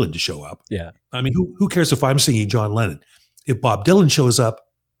expecting Dylan to show up. Yeah. I mean, who cares if I'm singing John Lennon? If Bob Dylan shows up,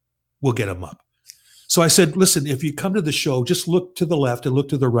 we'll get him up. So I said, listen, if you come to the show, just look to the left and look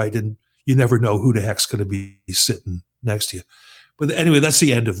to the right, and you never know who the heck's going to be sitting next to you. But anyway, that's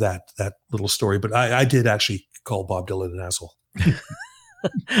the end of that little story. But I did actually call Bob Dylan an asshole.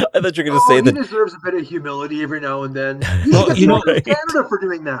 I thought you were going to say that he deserves a bit of humility every now and then. Well, Canada for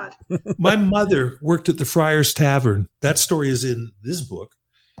doing that. My mother worked at the Friars Tavern. That story is in this book.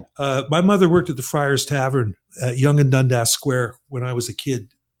 My mother worked at the Friars Tavern at Yonge and Dundas Square when I was a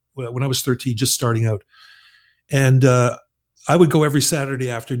kid, when I was 13, just starting out. And I would go every Saturday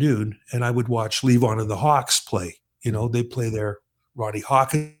afternoon and I would watch Levon and the Hawks play. They play there. Ronnie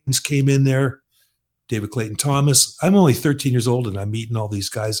Hawkins came in there. David Clayton Thomas. I'm only 13 years old and I'm meeting all these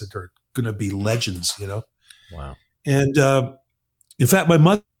guys that are going to be legends, Wow. And in fact, my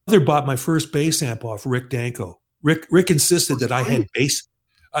mother bought my first bass amp off Rick Danko. Rick insisted that I had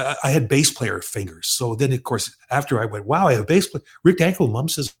bass player fingers. So then, of course, after I went, wow, I have bass player. Rick Danko, Mom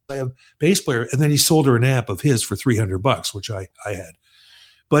says I have bass player. And then he sold her an amp of his for $300, which I had.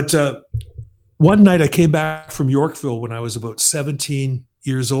 But one night I came back from Yorkville when I was about 17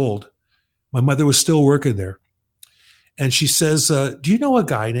 years old. My mother was still working there. And she says, do you know a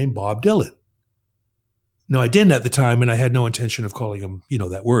guy named Bob Dylan? No, I didn't at the time, and I had no intention of calling him,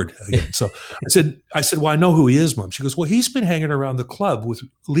 that word again. So I said, well, I know who he is, Mom. She goes, well, he's been hanging around the club with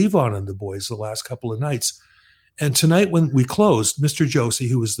Levon and the boys the last couple of nights. And tonight when we closed, Mr. Josie,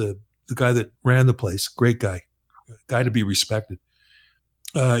 who was the guy that ran the place, great guy to be respected.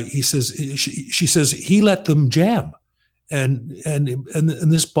 She says he let them jam. And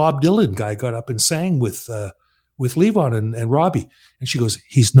this Bob Dylan guy got up and sang with Levon and Robbie. And she goes,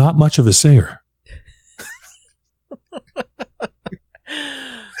 he's not much of a singer.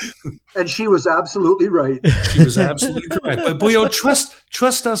 And she was absolutely right. She was absolutely correct. But boy,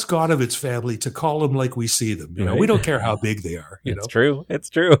 trust us Godovitz family to call them like we see them. Right. We don't care how big they are. It's true. It's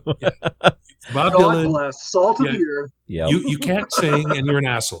true. Yeah. Bob God Dylan, bless. Salt of the earth. Yeah. You can't sing and you're an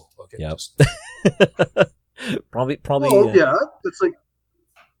asshole. Okay. Yep. probably. Oh, yeah. It's like,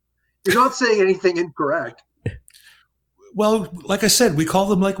 you're not saying anything incorrect. Well, like I said, we call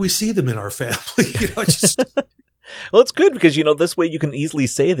them like we see them in our family. Well, it's good because, this way you can easily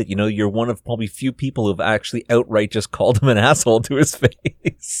say that, you're one of probably few people who've actually outright just called him an asshole to his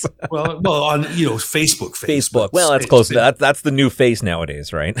face. well, on, Facebook. Well, that's close to that. That's the new face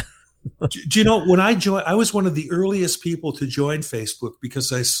nowadays, right? Do you know, when I joined, I was one of the earliest people to join Facebook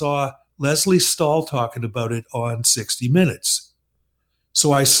because I saw Leslie Stahl talking about it on 60 Minutes.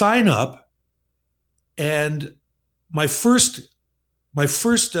 So I sign up, and my first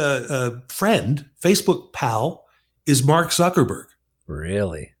friend, Facebook pal, is Mark Zuckerberg.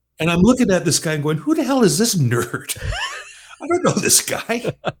 Really? And I'm looking at this guy and going, who the hell is this nerd? I don't know this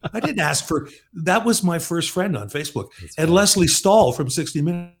guy. I didn't ask for – that was my first friend on Facebook. And Leslie Stahl from 60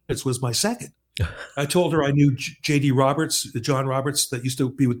 Minutes was my second. I told her I knew J.D. Roberts, John Roberts, that used to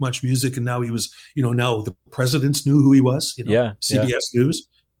be with Much Music, and now he was – now the presidents knew who he was, CBS News.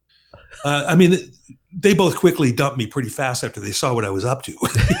 I mean, they both quickly dumped me pretty fast after they saw what I was up to.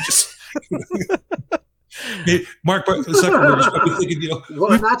 Mark Zuckerberg was probably thinking,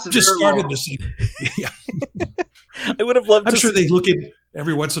 that's just started this. Yeah. I would have loved I'm sure they look in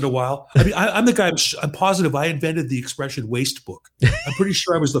every once in a while. I mean, I'm the guy, I'm positive I invented the expression waste book. I'm pretty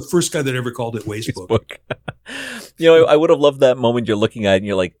sure I was the first guy that ever called it waste book. I would have loved that moment you're looking at it and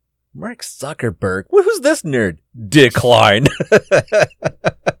you're like, Mark Zuckerberg, who's this nerd? Decline.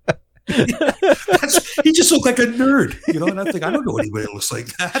 He just looked like a nerd, and I think, I don't know anybody that looks like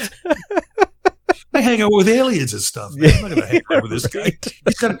that. I hang out with aliens and stuff. Man. I'm not going to hang out with this guy.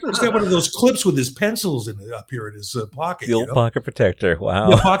 He's got one of those clips with his pencils up here in his pocket. The old pocket protector. Wow.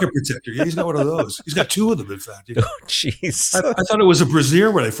 Yeah, pocket protector. Yeah, he's got one of those. He's got two of them, in fact. Oh, jeez. I thought it was a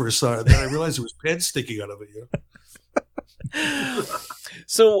brassiere when I first saw it. Then I realized it was pens sticking out of it.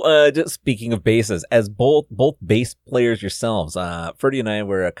 So, just speaking of basses, as both bass players yourselves, Ferdy and I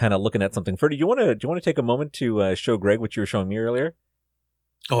were kind of looking at something. Ferdy, do you want to take a moment to show Greg what you were showing me earlier?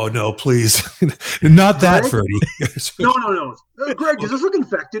 Oh no, please, not that, Ferdy. No. Greg, does this look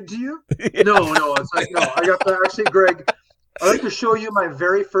infected to you? No. It's like, no. I got to actually, Greg. I'd like to show you my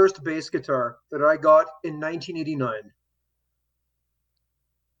very first bass guitar that I got in 1989.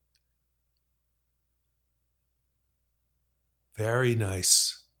 Very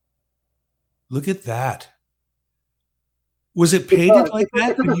nice. Look at that. Was it painted like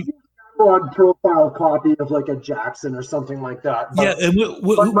that? Profile copy of like a Jackson or something like that. But, yeah, and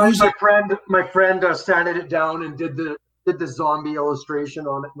my friend sanded it down and did the zombie illustration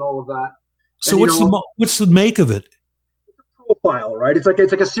on it and all of that. So what's the make of it? It's a profile, right? It's like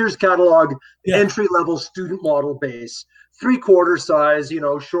a Sears catalog entry level student model bass, 3/4 size,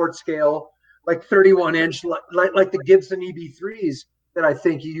 short scale, like 31-inch, like the Gibson EB3s that I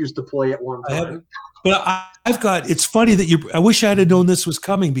think you used to play at one time. But it's funny that I wish I had known this was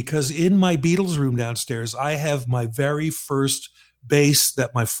coming, because in my Beatles room downstairs, I have my very first bass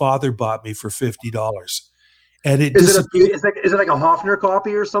that my father bought me for $50. And is it like a Hofner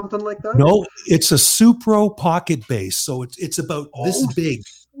copy or something like that? No, it's a Supro pocket bass. So it's about this big.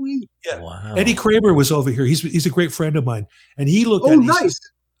 Sweet. Yeah. Wow. Eddie Kramer was over here. He's a great friend of mine. And he looked at it.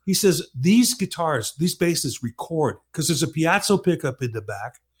 He says, these guitars, these basses record, because there's a piezo pickup in the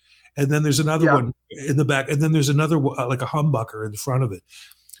back. And then there's another one in the back. And then there's another like a humbucker in the front of it.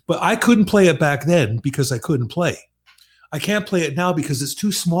 But I couldn't play it back then because I couldn't play. I can't play it now because it's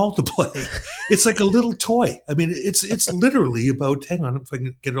too small to play. It's like a little toy. I mean, it's literally about, hang on if I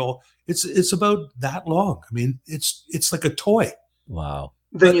can get it all. It's about that long. I mean, it's like a toy. Wow.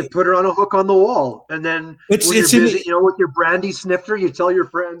 Then you put her on a hook on the wall, and then when you're busy, with your brandy snifter, you tell your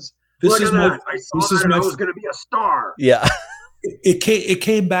friends, "Look at that! I saw that, and I was going to be a star." Yeah. It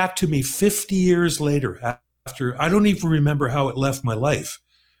came back to me 50 years later. After I don't even remember how it left my life.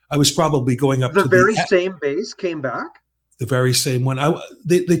 I was probably going up the to very same bass came back. The very same one.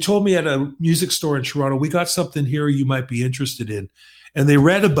 They told me at a music store in Toronto, we got something here you might be interested in, and they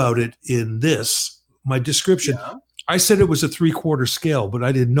read about it in my description. Yeah. I said it was a 3/4 scale, but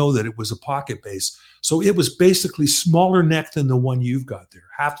I didn't know that it was a pocket bass. So it was basically smaller neck than the one you've got there,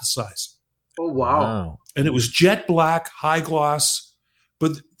 half the size. Oh, wow. And it was jet black, high gloss,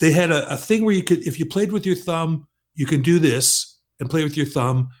 but they had a thing where you could, if you played with your thumb, you can do this and play with your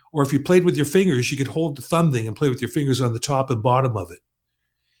thumb. Or if you played with your fingers, you could hold the thumb thing and play with your fingers on the top and bottom of it.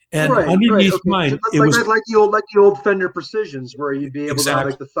 And underneath mine, it was like the old Fender Precisions, where you'd be able to have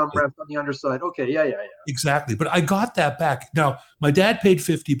like the thumb rest on the underside. Okay, yeah. Exactly. But I got that back. Now, my dad paid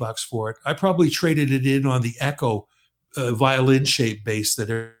 $50 for it. I probably traded it in on the Echo violin-shaped bass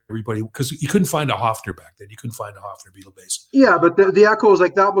that everybody, because you couldn't find a Hofner back then. You couldn't find a Hofner Beetle bass. Yeah, but the Echo was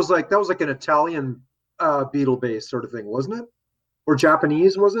like that was like an Italian Beetle bass sort of thing, wasn't it? Or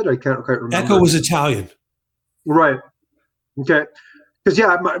Japanese, was it? I can't quite remember. Echo was Italian. Right. Okay. Because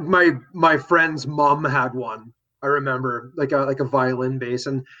my friend's mom had one. I remember like a violin bass,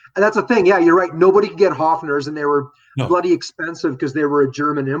 and that's the thing. Yeah, you're right. Nobody could get Hofners, and they were bloody expensive because they were a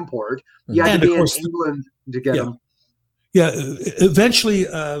German import. You had to be in England to get them. Yeah. Eventually,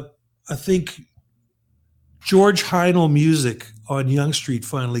 I think George Heinel Music on Yonge Street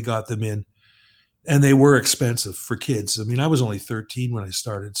finally got them in, and they were expensive for kids. I mean, I was only 13 when I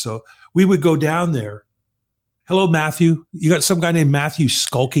started, so we would go down there. Hello, Matthew. You got some guy named Matthew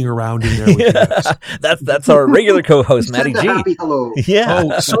skulking around in there. With you. That's our regular co-host, Matty G. Happy hello. Yeah.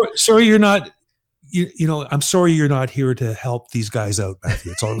 Oh, sorry you're not. You know, I'm sorry you're not here to help these guys out,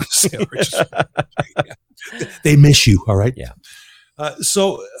 Matthew. That's all I'm going to say. They miss you. All right. Yeah.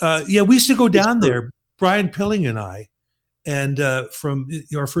 We used to go down there, Brian Pilling and I, and from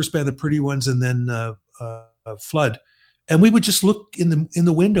our first band, the Pretty Ones, and then Flood, and we would just look in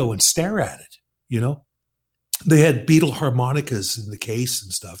the window and stare at it. You know. They had Beetle harmonicas in the case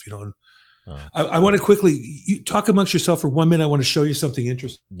and stuff, you know. I want to quickly talk amongst yourself for 1 minute. I want to show you something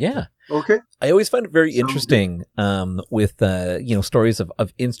interesting. Yeah. Okay. I always find it very interesting with stories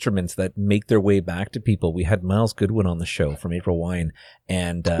of instruments that make their way back to people. We had Miles Goodwin on the show from April Wine,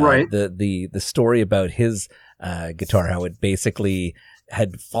 and the story about his guitar, how it basically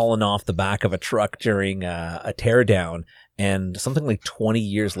had fallen off the back of a truck during a teardown. And something like 20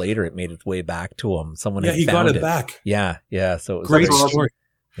 years later, it made its way back to him. Someone had he found got it back. Yeah. So it was great story.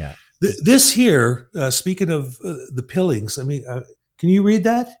 Yeah. This here, speaking of the Pillings, I mean, can you read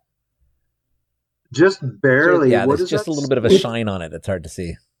that? Just barely. Yeah, there's just a little bit of a shine on it. It's hard to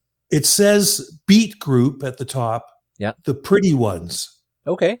see. It says Beat Group at the top. Yeah. The Pretty Ones.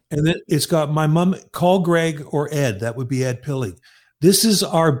 Okay. And then it's got my mom, call Greg or Ed. That would be Ed Pilling. This is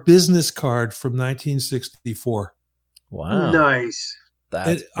our business card from 1964. Wow. Nice.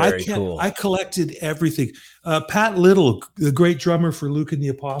 That's very cool. I collected everything. Pat Little, the great drummer for Luke and the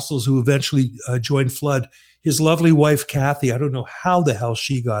Apostles, who eventually joined Flood, his lovely wife, Kathy, I don't know how the hell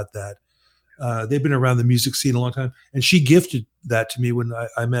she got that. They've been around the music scene a long time. And she gifted that to me when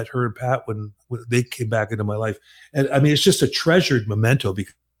I met her and Pat when they came back into my life. And I mean, it's just a treasured memento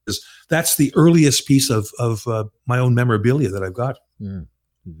because that's the earliest piece of my own memorabilia that I've got.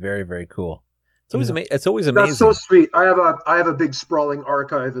 Very, very cool. It's always amazing. That's so sweet. I have a big sprawling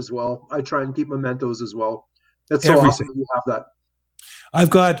archive as well. I try and keep mementos as well. That's so awesome you have that.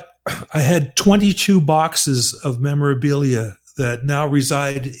 I had 22 boxes of memorabilia that now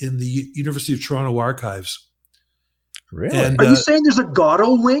reside in the University of Toronto archives. Really? And, are you saying there's a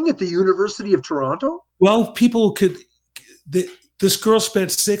Goddo wing at the University of Toronto? Well, people could. This girl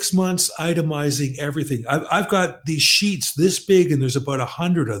spent 6 months itemizing everything. I've got these sheets this big, and there's about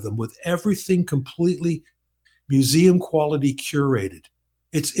 100 of them with everything completely museum quality curated.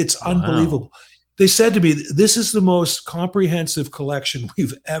 It's unbelievable. They said to me, "This is the most comprehensive collection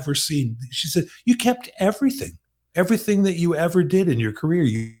we've ever seen." She said, "You kept everything that you ever did in your career.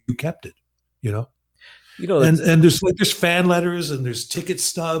 You kept it, you know." And there's fan letters, and there's ticket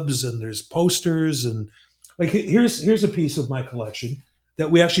stubs, and there's posters, and like here's a piece of my collection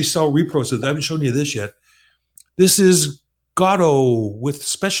that we actually sell repros of. I haven't shown you this yet. This is Goddo with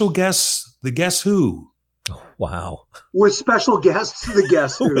special guests, the Guess Who. Oh, wow. With special guests, the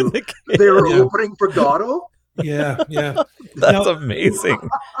Guess Who. They were opening for Goddo? Yeah. That's amazing.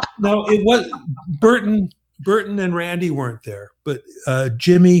 Now, it was Burton and Randy weren't there, but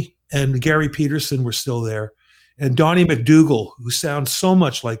Jimmy and Gary Peterson were still there. And Donnie McDougall, who sounds so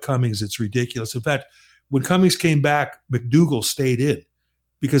much like Cummings, it's ridiculous. In fact, when Cummings came back, McDougall stayed in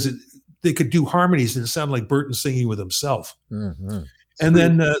because they could do harmonies and it sounded like Burton singing with himself. Mm-hmm. And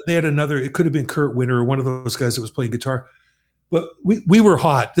then they had another, it could have been Kurt Winter or one of those guys that was playing guitar. But we were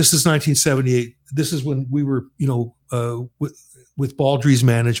hot. This is 1978. This is when we were, with Baldry's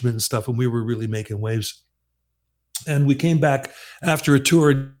management and stuff, and we were really making waves. And we came back after a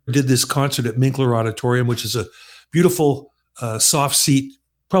tour and did this concert at Minkler Auditorium, which is a beautiful soft seat,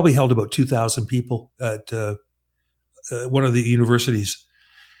 probably held about 2,000 people at one of the universities.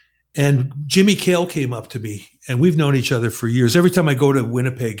 And Jimmy Cale came up to me, and we've known each other for years. Every time I go to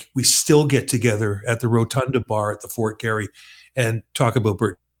Winnipeg, we still get together at the Rotunda Bar at the Fort Garry and talk about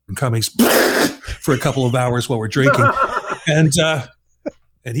Burton Cummings for a couple of hours while we're drinking. And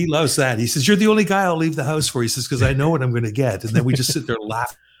he loves that. He says, "You're the only guy I'll leave the house for." He says, "Because I know what I'm going to get." And then we just sit there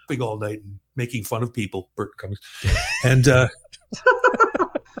laughing all night and making fun of people, Burton Cummings. And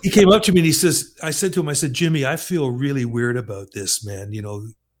He came up to me and he says, I said to him, I said, Jimmy, I feel really weird about this, man.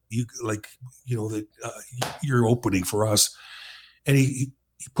 That you're opening for us. And he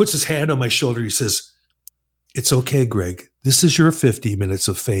puts his hand on my shoulder. He says, it's okay, Greg. This is your 50 minutes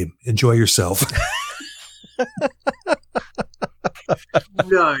of fame. Enjoy yourself.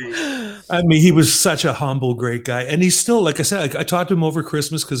 Nice. I mean, he was such a humble, great guy. And he's still, like I said, I talked to him over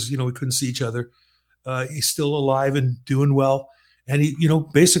Christmas because, we couldn't see each other. He's still alive and doing well. And he,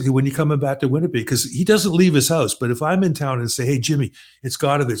 basically when you're coming back to Winnipeg, because he doesn't leave his house. But if I'm in town and say, hey, Jimmy, it's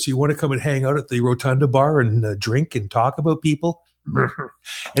Godovitz. You want to come and hang out at the Rotunda bar and drink and talk about people?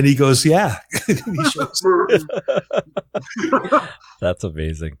 And he goes, yeah. He shows. That's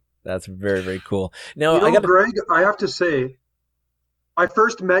amazing. That's very, very cool. Now, Greg, I have to say, I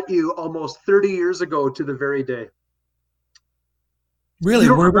first met you almost 30 years ago to the very day. Really?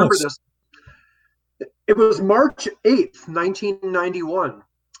 You don't remember this? It was March 8th, 1991.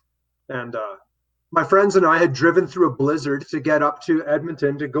 And my friends and I had driven through a blizzard to get up to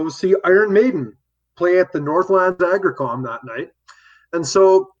Edmonton to go see Iron Maiden play at the Northlands Agricom that night. And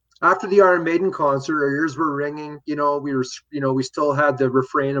so after the Iron Maiden concert, our ears were ringing. We still had the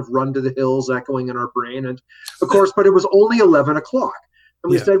refrain of "Run to the Hills" echoing in our brain, and of course, but it was only 11 o'clock,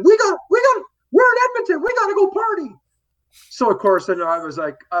 and we said, we're in Edmonton, we got to go party. So of course, and I was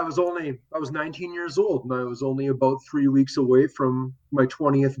 19 years old, and I was only about 3 weeks away from my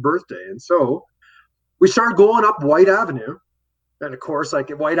 20th birthday, and so we started going up White Avenue, and of course,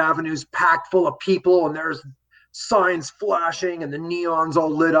 White Avenue's packed full of people, and there's signs flashing and the neons all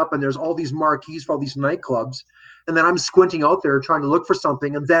lit up and there's all these marquees for all these nightclubs. And then I'm squinting out there trying to look for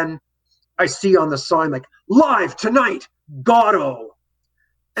something. And then I see on the sign, live tonight, Goddo.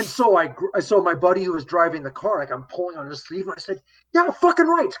 And so I saw my buddy who was driving the car, I'm pulling on his sleeve, and I said, yeah, fucking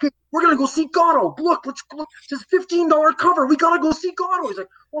right. Okay, we're going to go see Goddo. Look, it's his $15 cover. We got to go see Goddo. He's like,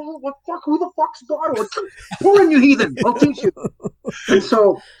 well, what fuck? Who the fuck's Goddo? Pull in, you heathen. I'll teach you. And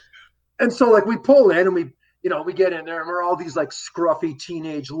so we pull in and we get in there and we're all these scruffy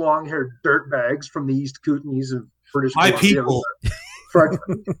teenage long-haired dirtbags from the East Kootenays of British My Columbia. people.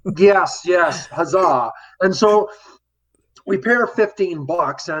 Yes, huzzah. And so we pay our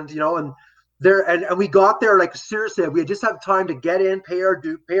 $15 and we got there seriously, we just had time to get in, pay our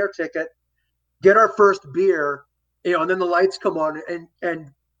ticket, get our first beer, and then the lights come on and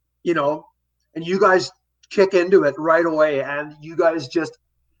you guys kick into it right away, and you guys just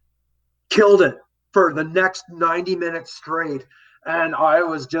killed it for the next 90 minutes straight. And I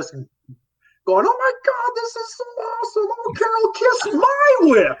was just going, oh my God, this is so awesome. Oh, Carol, kiss my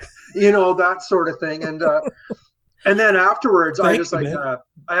whip, that sort of thing. And then afterwards, I went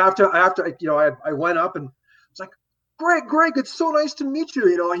up and was like, Greg, it's so nice to meet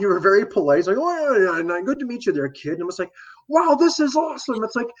you. And you were very polite. He's like, oh yeah, good to meet you there, kid. And I was like, wow, this is awesome.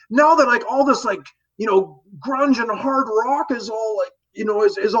 It's now that all this grunge and hard rock is all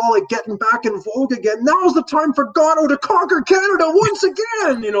is all getting back in vogue again. Now's the time for Goddo to conquer Canada once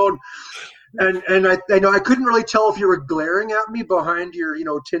again, And I couldn't really tell if you were glaring at me behind your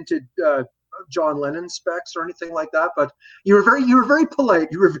tinted John Lennon specs or anything like that, but you were very polite.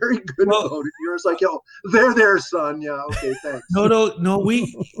 You were very good about it. You were just like, yo, there, son. Yeah, okay, thanks. No.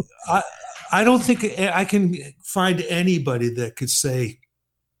 I don't think I can find anybody that could say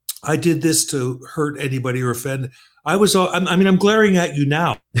I did this to hurt anybody or offend. I'm glaring at you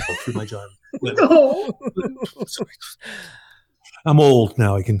now through my John. No. I'm old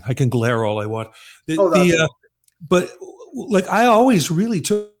now. I can glare all I want. But I always really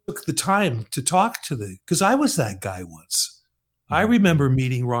took the time to talk to because I was that guy once. I remember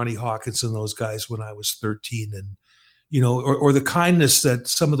meeting Ronnie Hawkins and those guys when I was 13, and or the kindness that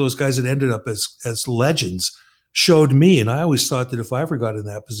some of those guys that ended up as legends showed me. And I always thought that if I ever got in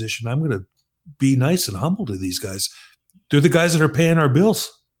that position, I'm going to be nice and humble to these guys. They're the guys that are paying our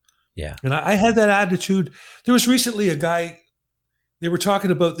bills. Yeah. And I had that attitude. There was recently a guy, they were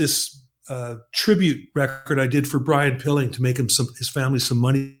talking about this tribute record I did for Brian Pilling to make his family some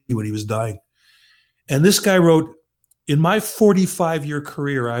money when he was dying. And this guy wrote, in my 45-year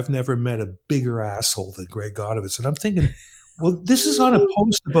career, I've never met a bigger asshole than Greg Godovitz. And I'm thinking, well, this is on a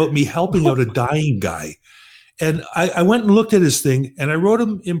post about me helping out a dying guy. And I went and looked at his thing, and I wrote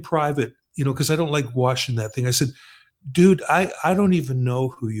him in private, because I don't like watching that thing. I said, dude, I don't even know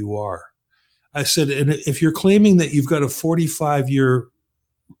who you are. I said, and if you're claiming that you've got a 45-year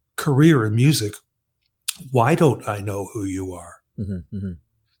career in music, why don't I know who you are? Mm-hmm, mm-hmm.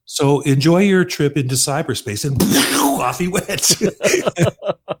 So enjoy your trip into cyberspace. And off he went.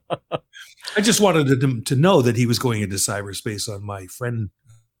 I just wanted him to know that he was going into cyberspace on my friend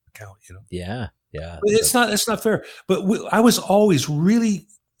account, Yeah. Yeah. It's not fair. But I was always really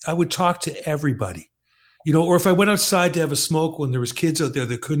I would talk to everybody, or if I went outside to have a smoke when there was kids out there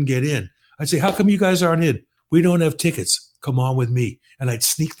that couldn't get in, I'd say, how come you guys aren't in? We don't have tickets. Come on with me. And I'd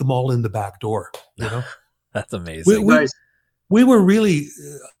sneak them all in the back door, That's amazing. We were really,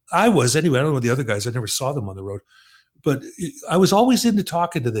 I was anyway, I don't know the other guys. I never saw them on the road, but I was always into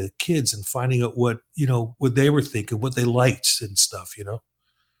talking to the kids and finding out what they were thinking, what they liked and stuff,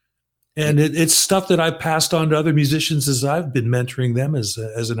 And it's stuff that I've passed on to other musicians as I've been mentoring them as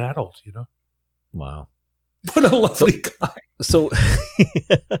an adult, Wow. What a lovely guy. So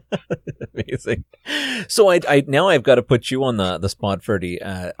amazing. So I now I've got to put you on the spot, Ferdy.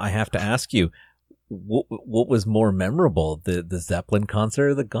 I have to ask you, what was more memorable, the Zeppelin concert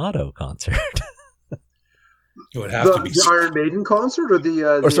or the Goddo concert? It would have to be the Iron Maiden concert or the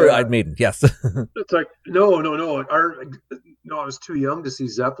Iron Maiden. Yes. It's like no. I was too young to see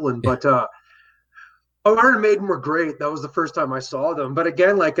Zeppelin, but Iron Maiden were great. That was the first time I saw them. But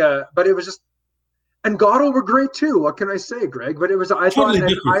again, but it was just. And Goddo were great too. What can I say, Greg? But it was, I felt,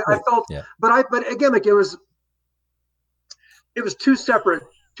 yeah. but again, like it was two separate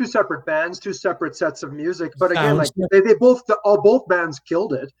bands, two separate sets of music. But again, like both bands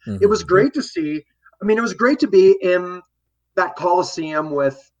killed it. Mm-hmm. It was great to see. I mean, it was great to be in that Coliseum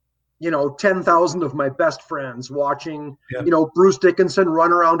with, 10,000 of my best friends watching, Bruce Dickinson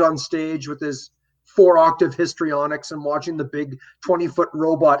run around on stage with his 4-octave histrionics and watching the big 20-foot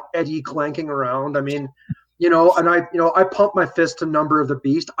robot Eddie clanking around. I mean, and I pumped my fist to Number of the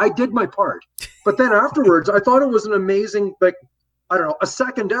Beast. I did my part. But then afterwards, I thought it was an amazing, a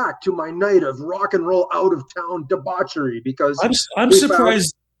second act to my night of rock and roll out of town debauchery because I'm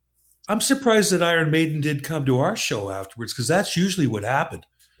surprised. I'm surprised that Iron Maiden did come to our show afterwards because that's usually what happened.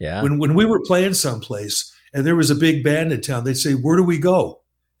 Yeah. When we were playing someplace and there was a big band in town, they'd say, "Where do we go?"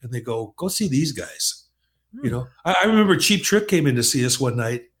 And they go see these guys. I remember Cheap Trick came in to see us one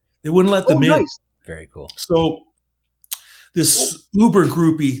night. They wouldn't let them in. Nice. Very cool. So this Uber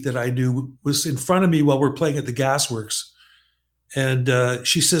groupie that I knew was in front of me while we're playing at the Gasworks. And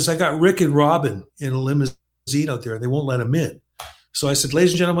she says, I got Rick and Robin in a limousine out there and they won't let them in. So I said,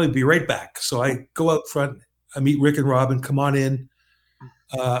 ladies and gentlemen, I'll be right back. So I go out front. I meet Rick and Robin. Come on in.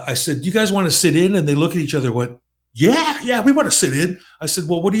 I said, you guys want to sit in? And they look at each other and went, yeah, we want to sit in. I said,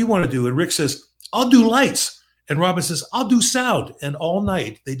 well, what do you want to do? And Rick says, I'll do lights. And Robin says, I'll do sound. And all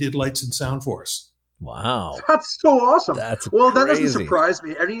night they did lights and sound for us. Wow. That's so awesome. That doesn't surprise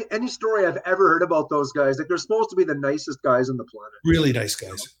me. Any story I've ever heard about those guys, like they're supposed to be the nicest guys on the planet. Really nice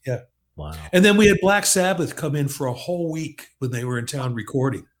guys. Yeah. Wow. And then we had Black Sabbath come in for a whole week when they were in town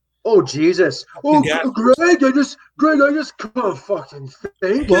recording. Oh, Jesus. Oh, yeah. Greg, I just can't fucking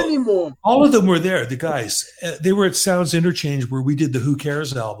think anymore. All of them were there, the guys. They were at Sounds Interchange where we did the Who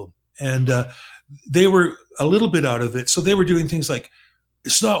Cares album. And they were a little bit out of it. So they were doing things like,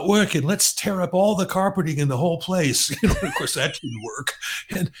 it's not working. Let's tear up all the carpeting in the whole place. Of course, that didn't work.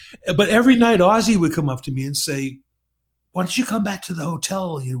 But every night, Ozzy would come up to me and say, why don't you come back to the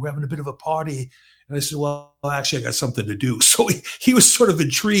hotel? You're having a bit of a party. And I said, well, actually, I got something to do. So he was sort of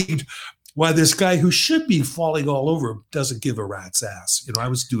intrigued why this guy who should be falling all over doesn't give a rat's ass. I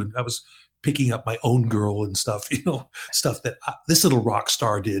was picking up my own girl and stuff, stuff that this little rock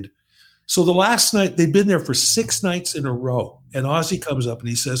star did. So the last night, they'd been there for 6 nights in a row. And Ozzy comes up and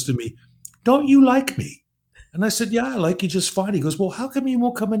he says to me, don't you like me? And I said, yeah, I like you just fine. He goes, well, how come you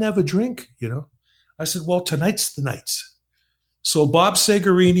won't come and have a drink? I said, well, tonight's the night. So Bob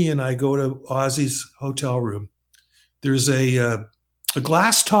Segarini and I go to Ozzy's hotel room. There's a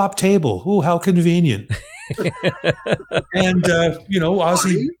glass top table. Oh, how convenient. And,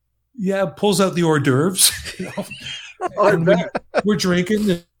 Ozzy, pulls out the hors d'oeuvres. And we're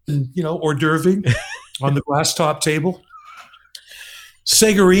drinking and, hors d'oeuvring on the glass top table.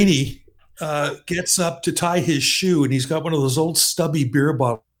 Segarini gets up to tie his shoe, and he's got one of those old stubby beer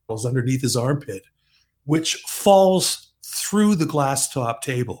bottles underneath his armpit, which falls through the glass top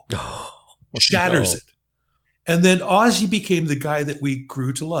table, shatters it. And then Ozzy became the guy that we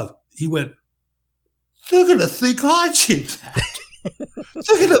grew to love. He went, they're going to think I did that.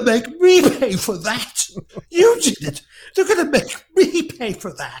 They're going to make me pay for that. You did it. They're going to make me pay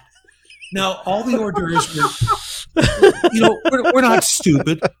for that. Now, all the hors d'oeuvres were, we're not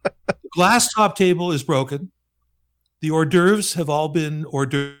stupid. Glass top table is broken. The hors d'oeuvres have all been hors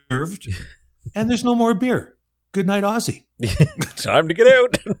d'oeuvred, and there's no more beer. Good night, Ozzy. Time to get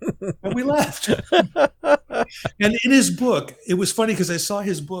out. And we left. And in his book, it was funny because I saw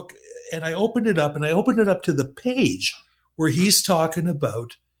his book and I opened it up to the page where he's talking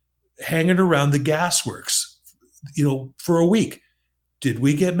about hanging around the gasworks, for a week. Did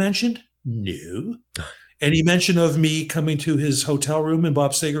we get mentioned? No. Any mention of me coming to his hotel room and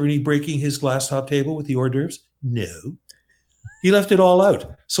Bob Segarini breaking his glass top table with the hors d'oeuvres? No. He left it all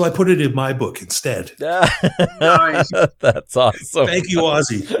out. So I put it in my book instead. Nice. That's awesome. Thank you,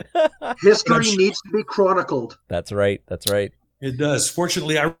 Ozzy. History needs to be chronicled. That's right. It does.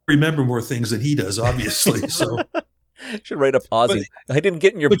 Fortunately, I remember more things than he does, obviously. So should write up Ozzy. I didn't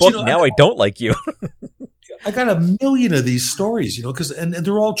get in your book. Now I don't like you. I got a million of these stories, because and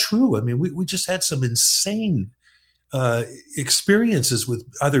they're all true. I mean, we just had some insane experiences with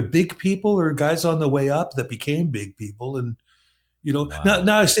either big people or guys on the way up that became big people. And, wow.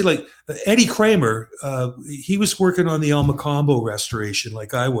 now I say, like, Eddie Kramer, he was working on the El Macombo restoration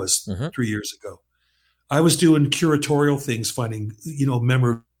like I was 3 years ago. I was doing curatorial things, finding,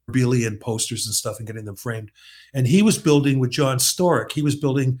 memorabilia and posters and stuff and getting them framed. And he was building with John Storick. He was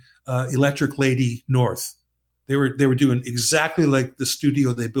building Electric Lady North. They were doing exactly like the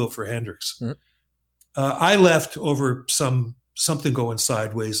studio they built for Hendrix. Mm-hmm. I left over something going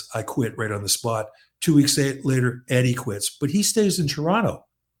sideways. I quit right on the spot. 2 weeks later, Eddie quits, but he stays in Toronto.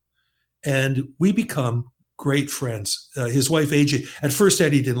 And we become great friends. His wife, AJ, at first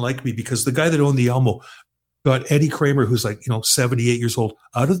Eddie didn't like me because the guy that owned the Elmo got Eddie Kramer, who's 78 years old,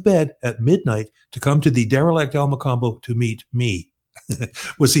 out of bed at midnight to come to the derelict El Macombo to meet me.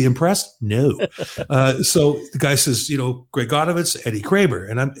 Was he impressed? No. So the guy says, Greg Godovitz, Eddie Kramer.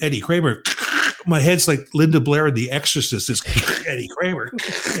 And I'm Eddie Kramer. My head's like Linda Blair in The Exorcist. Is Eddie Kramer.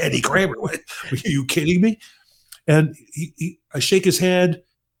 Eddie Kramer. What, are you kidding me? And I shake his hand.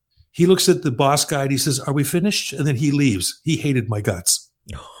 He looks at the boss guy and he says, "Are we finished?" And then he leaves. He hated my guts.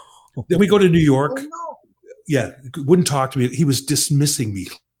 Then we go to New York. Oh, no. Yeah, wouldn't talk to me. He was dismissing me.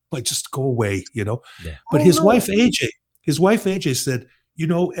 Like, just go away, Yeah. But his wife, AJ said,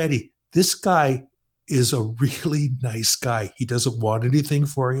 Eddie, this guy is a really nice guy. He doesn't want anything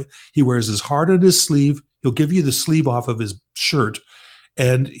for you. He wears his heart on his sleeve. He'll give you the sleeve off of his shirt.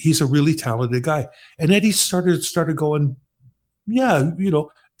 And he's a really talented guy. And Eddie started going, yeah,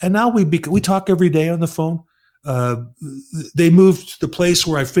 and now we talk every day on the phone. They moved to the place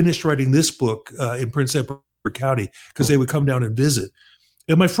where I finished writing this book in Prince Edward County because they would come down and visit.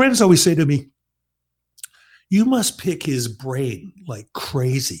 And my friends always say to me, "You must pick his brain like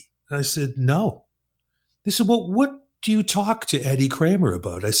crazy." And I said, "No." They said, "Well, what do you talk to Eddie Kramer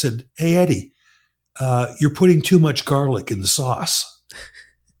about?" I said, "Hey, Eddie, you're putting too much garlic in the sauce."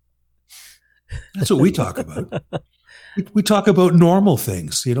 That's what we talk about. We talk about normal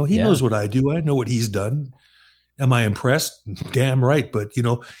things. He knows what I do. I know what he's done. Am I impressed? Damn right. But,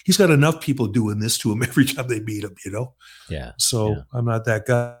 he's got enough people doing this to him every time they meet him, Yeah. So I'm not that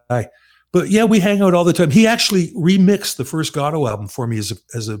guy. But, yeah, we hang out all the time. He actually remixed the first Goddo album for me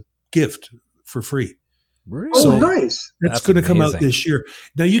as a gift for free. Really? So nice. That's going to come out this year.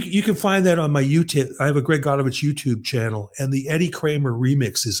 Now, you can find that on my YouTube. I have a Greg Godovitz YouTube channel, and the Eddie Kramer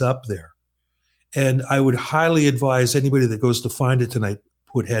remix is up there. And I would highly advise anybody that goes to find it tonight,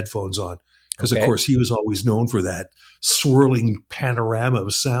 put headphones on. Because, of course, he was always known for that swirling panorama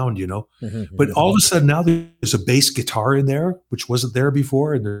of sound, But all of a sudden now there's a bass guitar in there, which wasn't there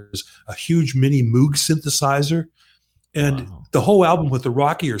before. And there's a huge mini Moog synthesizer. And the whole album with the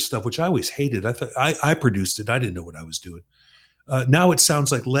rockier stuff, which I always hated. I thought I produced it. I didn't know what I was doing. Now it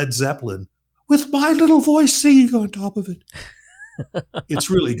sounds like Led Zeppelin with my little voice singing on top of it. It's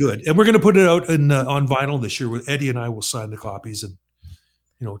really good. And we're going to put it out on vinyl this year where Eddie and I will sign the copies and,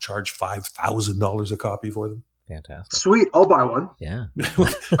 charge $5,000 a copy for them. Fantastic. Sweet. I'll buy one. Yeah.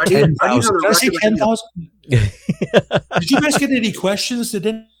 I need 10,000. Did you guys get any questions? Did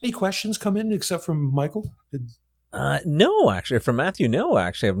any questions come in except from Michael? No, actually, from Matthew. No,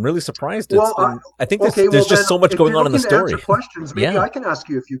 actually, I'm really surprised. I think there's then, just so much going on in the story. Questions, maybe I can ask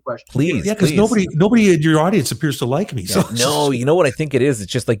you a few questions. Please, yeah, because nobody in your audience appears to like me. Yeah, no, you know what I think it is?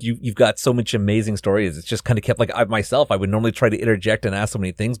 It's just like you've got so much amazing stories. It's just kind of kept like I would normally try to interject and ask so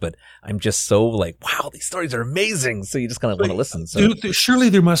many things, but I'm just so like, wow, these stories are amazing. So you just kind of want to listen. So surely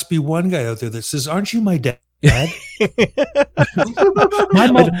there must be one guy out there that says, "Aren't you my dad?"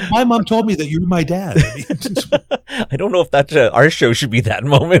 my mom told me that you're my dad. I don't know if that our show should be that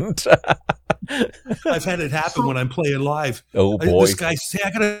moment. I've had it happen when I'm playing live. Oh boy! This guy says, "I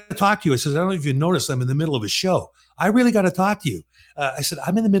got to talk to you." I says, "I don't know if you noticed, I'm in the middle of a show. I really got to talk to you." I said,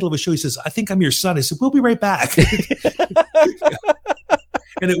 "I'm in the middle of a show." He says, "I think I'm your son." I said, "We'll be right back." And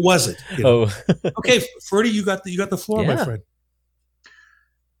it wasn't. Okay, Ferdy, you got the floor, my friend.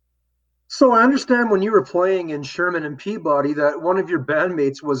 So I understand when you were playing in Sherman and Peabody that one of your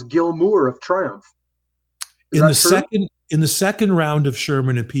bandmates was Gil Moore of Triumph. In the second round of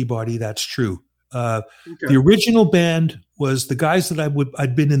Sherman and Peabody, that's true. The original band was the guys that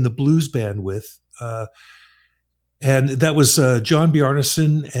I'd been in the blues band with, And that was John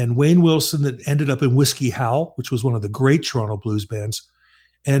Bjarnason and Wayne Wilson that ended up in Whiskey Howl, which was one of the great Toronto blues bands.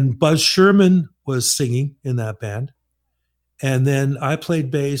 And Buzz Sherman was singing in that band. And then I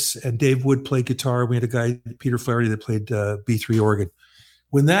played bass and Dave Wood played guitar. We had a guy, Peter Ferdy, that played B3 organ.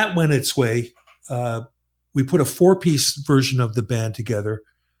 When that went its way, we put a 4-piece version of the band together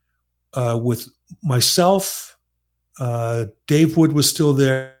with myself. Dave Wood was still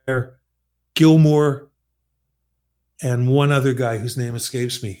there, Gilmore, and one other guy whose name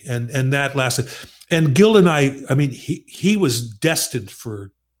escapes me. And that lasted. And Gil and I mean, he was destined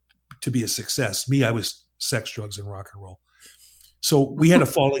to be a success. Me, I was sex, drugs, and rock and roll. So we had a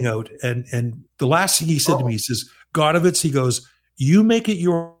falling out. And the last thing he said to me, he says, Godovitz, he goes, you make it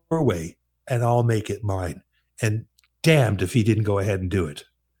your way and I'll make it mine. And damned if he didn't go ahead and do it.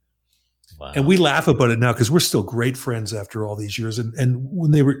 Wow. And we laugh about it now because we're still great friends after all these years. And when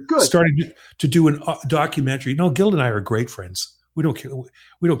they were starting to do a documentary, Gil and I are great friends. We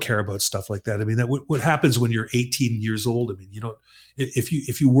don't care about stuff like that. I mean, what happens when you're 18 years old? I mean,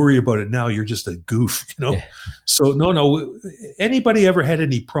 if you worry about it now, you're just a goof, Yeah. So no. Anybody ever had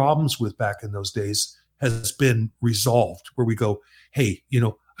any problems with back in those days has been resolved. Where we go, hey,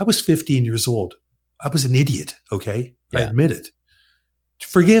 I was 15 years old. I was an idiot. Okay, yeah. I admit it.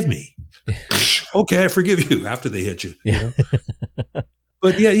 Forgive me. Okay, I forgive you after they hit you. Yeah.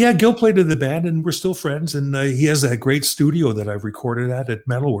 But yeah, Gil played in the band, and we're still friends. And he has that great studio that I've recorded at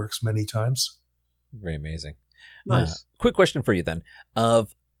Metalworks many times. Very amazing. Nice. Quick question for you then: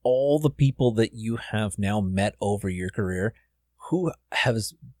 of all the people that you have now met over your career, who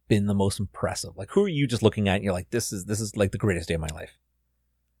has been the most impressive? Like, who are you just looking at and you're like, this is like the greatest day of my life?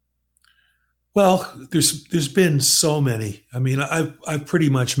 Well, there's been so many. I mean, I've pretty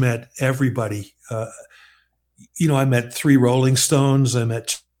much met everybody. I met 3 Rolling Stones. I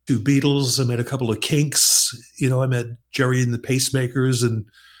met 2 Beatles. I met a couple of Kinks. I met Jerry and the Pacemakers, and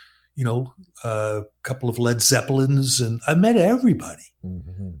a couple of Led Zeppelins, and I met everybody.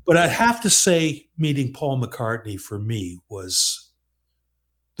 Mm-hmm. But I have to say, meeting Paul McCartney for me was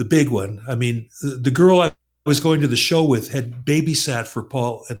the big one. I mean, the girl I was going to the show with had babysat for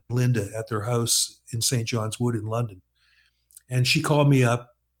Paul and Linda at their house in St. John's Wood in London. And she called me up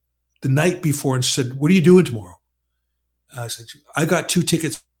the night before and said, what are you doing tomorrow? I said, I got 2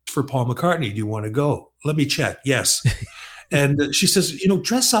 tickets for Paul McCartney. Do you want to go? Let me check. Yes. And she says,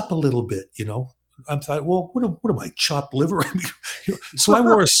 dress up a little bit, I thought, well, what am I, chopped liver? I mean, so I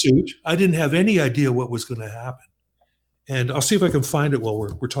wore a suit. I didn't have any idea what was going to happen. And I'll see if I can find it while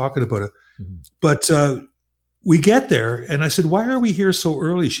we're talking about it. Mm-hmm. But we get there, and I said, why are we here so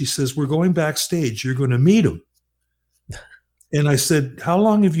early? She says, we're going backstage. You're going to meet him. And I said, how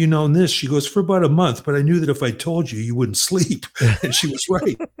long have you known this? She goes, for about a month, but I knew that if I told you, you wouldn't sleep. And she was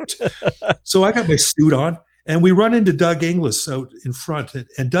right. So I got my suit on, and we run into Doug Inglis out in front.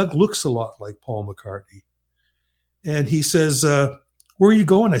 And Doug looks a lot like Paul McCartney. And he says, where are you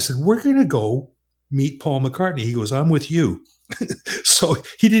going? I said, we're going to go meet Paul McCartney. He goes, I'm with you. So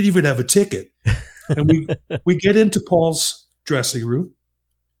he didn't even have a ticket. And we get into Paul's dressing room.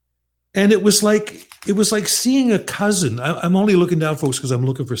 And it was like seeing a cousin. I'm only looking down, folks, because I'm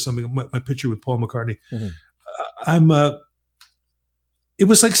looking for something. My picture with Paul McCartney. Mm-hmm. It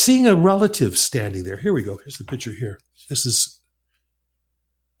was like seeing a relative standing there. Here we go. Here's the picture here. This is,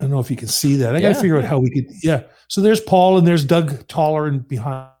 I don't know if you can see that. I got to figure out how we could. Yeah. So there's Paul, and there's Doug taller and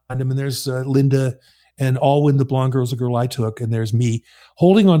behind him, and there's Linda and Alwyn, the blonde girl's the girl I took, and there's me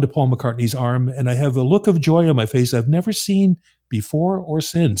holding on to Paul McCartney's arm, and I have a look of joy on my face I've never seen before or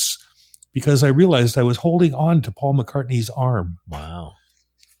since, because I realized I was holding on to Paul McCartney's arm. Wow.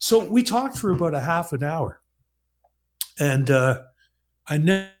 So we talked for about a half an hour. And I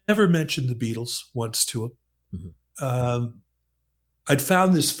never mentioned the Beatles once to him. Mm-hmm. I'd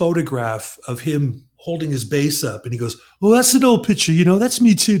found this photograph of him holding his bass up, and he goes, well, that's an old picture, that's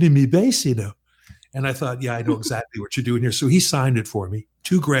me tuning me bass, And I thought, yeah, I know exactly what you're doing here. So he signed it for me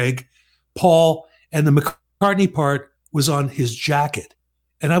to Greg, Paul, and the McCartney part was on his jacket.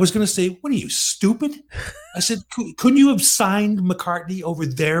 And I was going to say, what are you, stupid? I said, couldn't you have signed McCartney over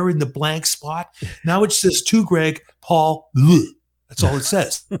there in the blank spot? Now it says to Greg, Paul, bleh. That's all it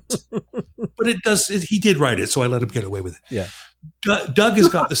says. But it does. He did write it, so I let him get away with it. Yeah. Doug has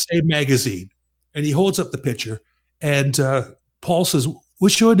got the same magazine, and he holds up the picture, and Paul says,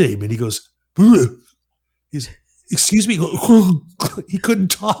 what's your name? And he goes, bleh. He's, excuse me. He couldn't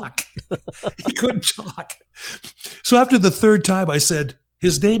talk. He couldn't talk. So after the 3rd time, I said,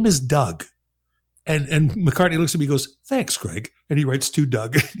 his name is Doug. And McCartney looks at me and goes, thanks, Greg. And he writes to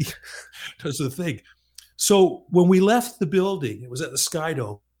Doug. And he does the thing. So when we left the building, it was at the Sky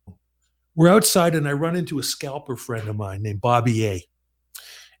Dome, we're outside, and I run into a scalper friend of mine named Bobby A.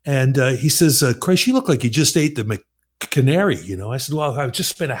 And he says, Christ, you look like you just ate the canary, you know. I said, well, I just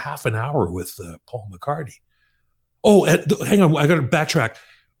spent a half an hour with Paul McCartney. Oh, hang on, I got to backtrack.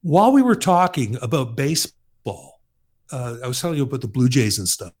 While we were talking about baseball, I was telling you about the Blue Jays and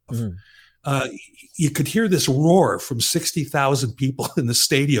stuff. You could hear this roar from 60,000 people in the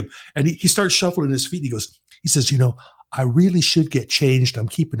stadium. And he starts shuffling his feet. He says, you know, I really should get changed. I'm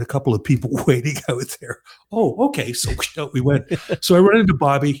keeping a couple of people waiting out there. Oh, okay. So we went. So I run into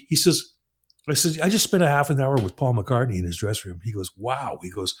Bobby. I said, I just spent a half an hour with Paul McCartney in his dressing room. He goes, wow. He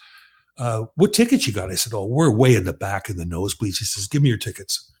goes, what tickets you got? I said, oh, we're way in the back in the nosebleeds. He says, give me your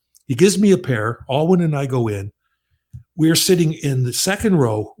tickets. He gives me a pair. Alwyn and I go in. We're sitting in the second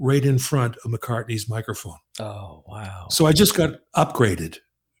row right in front of McCartney's microphone. Oh, wow. So I just got upgraded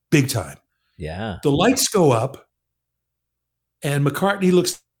big time. Yeah. The lights go up. And McCartney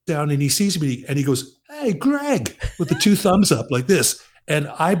looks down and he sees me and he goes, hey, Greg, with the two thumbs up like this. And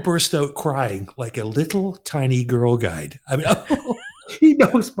I burst out crying like a little tiny girl guide. I mean, he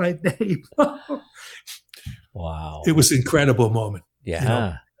knows my name. Wow. It was an incredible moment. Yeah. You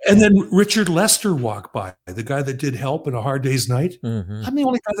know? And then Richard Lester walked by, the guy that did Help in A Hard Day's Night. Mm-hmm. I'm the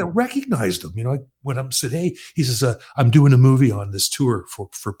only guy that recognized him. You know, I went up and said, hey, he says, I'm doing a movie on this tour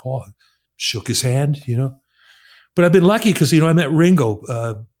for Paul. Shook his hand, you know. But I've been lucky because, you know, I met Ringo.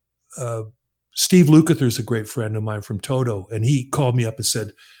 Steve Lukather's a great friend of mine from Toto. And he called me up and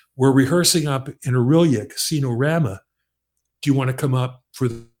said, we're rehearsing up in Aurelia, Casino Rama. Do you want to come up for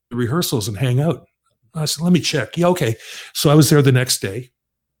the rehearsals and hang out? I said, let me check. Yeah, okay. So I was there the next day.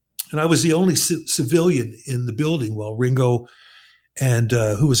 And I was the only civilian in the building while Ringo and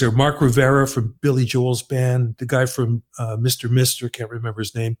who was there? Mark Rivera from Billy Joel's band, the guy from Mr. Mister, can't remember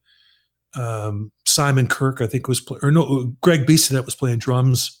his name. Simon Kirk, I think was Greg Bissonette was playing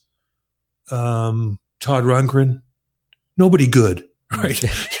drums. Todd Rundgren, nobody good, right?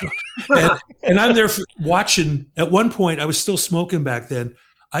 and I'm there watching. At one point, I was still smoking back then.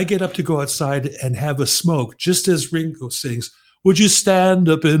 I get up to go outside and have a smoke, just as Ringo sings, "Would you stand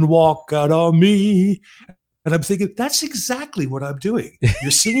up and walk out on me?" And I'm thinking, that's exactly what I'm doing.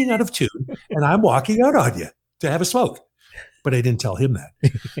 You're singing out of tune, and I'm walking out on you to have a smoke. But I didn't tell him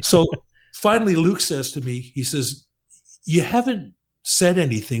that. So finally, Luke says to me, he says, you haven't said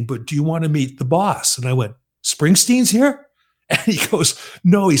anything, but do you want to meet the boss? And I went, Springsteen's here? And he goes,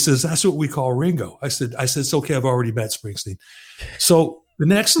 no, he says, that's what we call Ringo. I said, it's okay. I've already met Springsteen. So the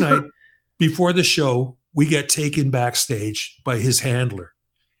next night before the show, we get taken backstage by his handler.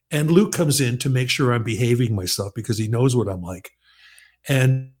 And Luke comes in to make sure I'm behaving myself because he knows what I'm like.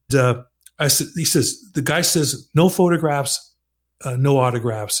 And the guy says, no photographs, no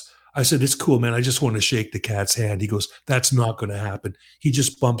autographs. I said, it's cool, man. I just want to shake the cat's hand. He goes, that's not going to happen. He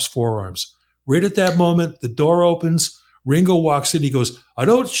just bumps forearms. Right at that moment, the door opens. Ringo walks in. He goes, I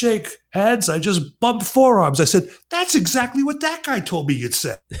don't shake hands. I just bump forearms. I said, that's exactly what that guy told me you'd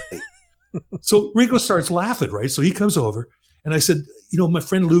say. So Ringo starts laughing, right? So he comes over. And I said, you know, my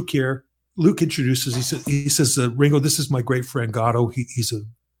friend Luke here. Luke introduces. He says, Ringo, this is my great friend Goddo. He's a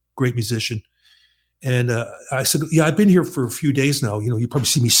great musician. And I said, yeah, I've been here for a few days now. You know, you probably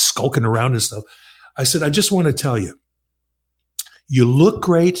see me skulking around and stuff. I said, I just want to tell you, you look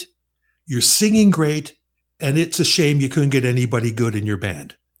great, you're singing great, and it's a shame you couldn't get anybody good in your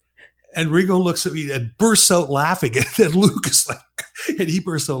band. And Ringo looks at me and bursts out laughing. And then Luke is like, and he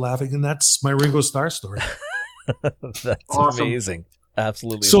bursts out laughing. And that's my Ringo Starr story. That's awesome. Amazing.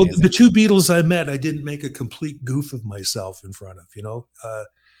 Absolutely so amazing. The two Beatles I met, I didn't make a complete goof of myself in front of, you know.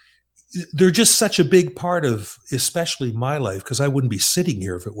 They're just such a big part of, especially my life, because I wouldn't be sitting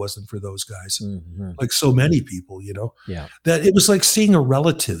here if it wasn't for those guys. Mm-hmm. Like so many people, you know. Yeah. That it was like seeing a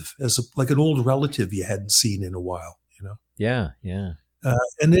relative, like an old relative you hadn't seen in a while, you know. Yeah, yeah.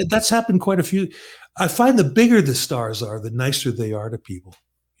 And that's happened quite a few. I find the bigger the stars are, the nicer they are to people,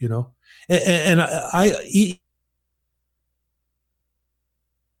 you know. And I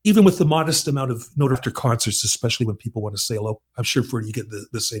even with the modest amount of note after concerts, especially when people want to say hello, I'm sure Ferdy, you get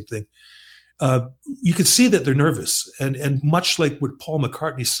the same thing. You can see that they're nervous, and much like what Paul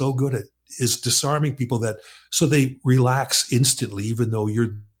McCartney's so good at is disarming people so they relax instantly, even though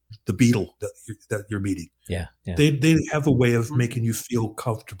you're the Beatle that you're meeting. Yeah, yeah. They have a way of making you feel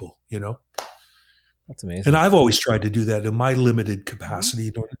comfortable, you know. That's amazing. And I've always tried to do that in my limited capacity.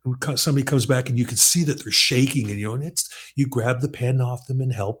 You know, somebody comes back and you can see that they're shaking, and you grab the pen off them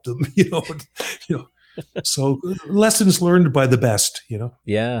and help them. You know. So lessons learned by the best,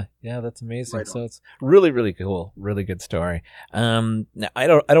 Yeah, that's amazing. Right So on. it's really, really cool. Really good story. Now I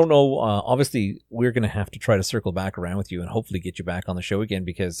don't know. Obviously, we're going to have to try to circle back around with you and hopefully get you back on the show again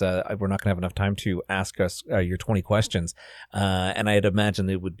because we're not going to have enough time to ask us your 20 questions. And I'd imagine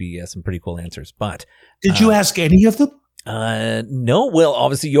there would be some pretty cool answers. But Did you ask any of them? no. Well,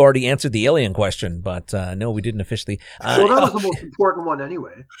 obviously, you already answered the alien question, but no, we didn't officially. Well, that was the most important one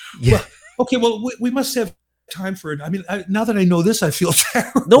anyway. Yeah. Okay, well, we must have time for it. I mean, now that I know this, I feel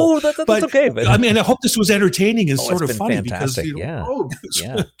terrible. No, that's okay. But I mean, I hope this was entertaining and sort it's of been funny fantastic. because Yeah. Oh,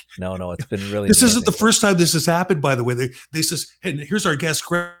 Yeah. No, it's been really. This isn't amazing. the first time this has happened, by the way. They says, and here's our guest,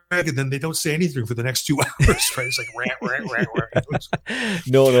 Greg, and then they don't say anything for the next 2 hours, right? It's like, rant.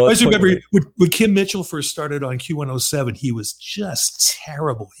 No. I just it's remember quite when Kim Mitchell first started on Q107, he was just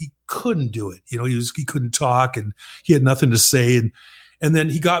terrible. He couldn't do it. He couldn't talk and he had nothing to say. And then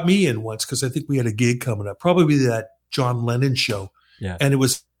he got me in once because I think we had a gig coming up, probably that John Lennon show. Yeah. And it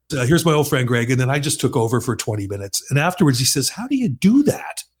was, here's my old friend Greg. And then I just took over for 20 minutes. And afterwards he says, how do you do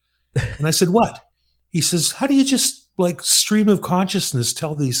that? And I said, what? He says, how do you just like stream of consciousness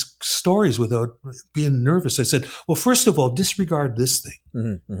tell these stories without being nervous? I said, well, first of all, disregard this thing.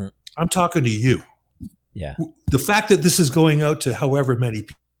 Mm-hmm, mm-hmm. I'm talking to you. Yeah. The fact that this is going out to however many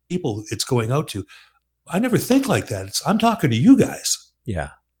people it's going out to, I never think like that. I'm talking to you guys. Yeah.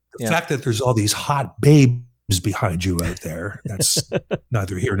 The fact that there's all these hot babes behind you out there, that's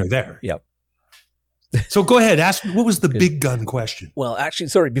neither here nor there. Yep. So go ahead. Ask me, what was the big gun question? Well, actually,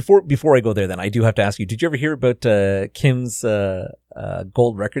 sorry. Before I go there, then I do have to ask you. Did you ever hear about Kim's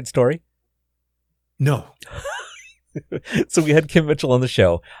gold record story? No. So we had Kim Mitchell on the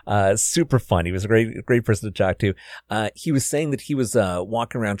show. Super fun. He was a great person to talk to. He was saying that he was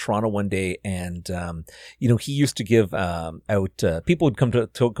walking around Toronto one day, and he used to give out. People would come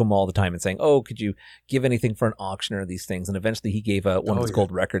to him all the time and saying, "Oh, could you give anything for an auction or these things?" And eventually, he gave one of his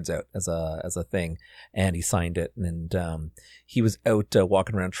gold records out as a thing, and he signed it. And he was out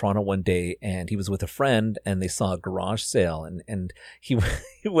walking around Toronto one day, and he was with a friend, and they saw a garage sale, and he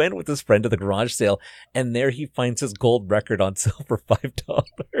went with his friend to the garage sale, and there he finds his gold record on sale for $5.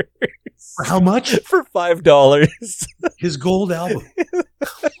 For how much? For $5. His gold album.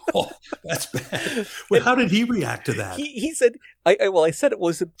 Oh, that's bad. Well, how did he react to that? He said, I said it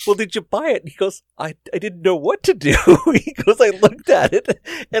was, well, did you buy it? And he goes, I didn't know what to do. He goes, I looked at it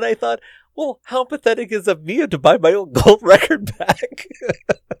and I thought, well, how pathetic is of me to buy my own gold record back?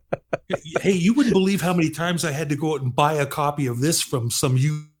 Hey, you wouldn't believe how many times I had to go out and buy a copy of this from some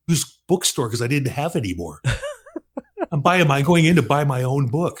used bookstore because I didn't have any more. I'm going in to buy my own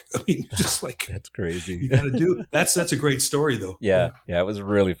book. I mean, just like that's crazy. You got to do that's a great story though. Yeah, it was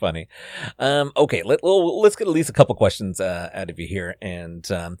really funny. Okay, let's get at least a couple questions out of you here, and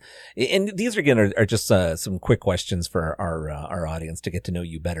these again are just some quick questions for our audience to get to know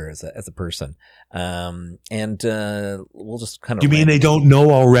you better as a person. And we'll just kind of. You mean they don't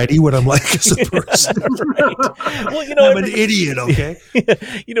know already what I'm like as a person? Right. Well, I'm an idiot. Okay.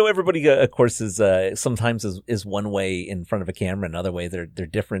 Everybody, of course, is sometimes is one way in front of a camera, another way they're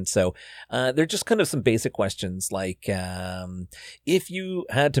different. So they're just kind of some basic questions like if you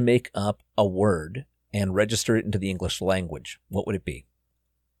had to make up a word and register it into the English language, what would it be?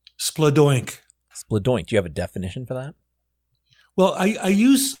 Spladoink. Spladoink. Do you have a definition for that? Well, I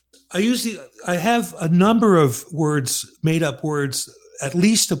have a number of words, made up words, at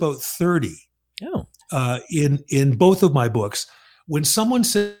least about 30 in both of my books. When someone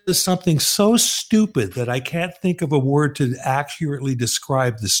says something so stupid that I can't think of a word to accurately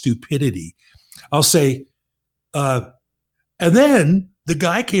describe the stupidity, I'll say, and then the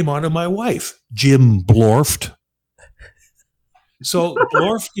guy came on to my wife, Jim Blorft. So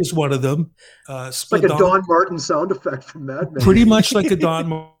Blorft is one of them. It's like a Don Martin sound effect from Mad Men. Pretty much like a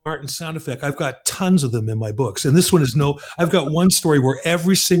Don Martin sound effect. I've got tons of them in my books. And this one is I've got one story where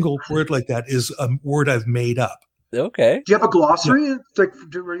every single word like that is a word I've made up. Okay. Do you have a glossary? Yeah. Like,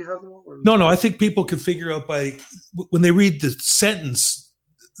 do you have one? No. I think people can figure out when they read the sentence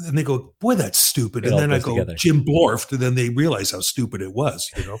and they go, boy, that's stupid. And then I go, together. Jim Blorft. And then they realize how stupid it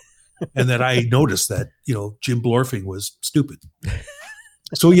was, and that I noticed that, Jim Blorfing was stupid.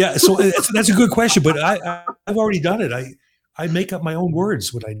 So, yeah, that's a good question. But I've already done it. I make up my own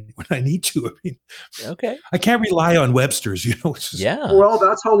words when I need to. I mean, okay. I can't rely on Webster's, Yeah. Well,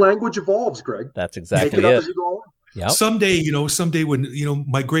 that's how language evolves, Greg. That's exactly Make it up as you go on. Yep. Someday when,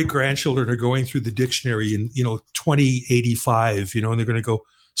 my great grandchildren are going through the dictionary in, 2085, and they're going to go,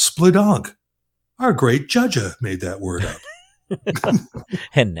 Splodonk. Our great Judge made that word up.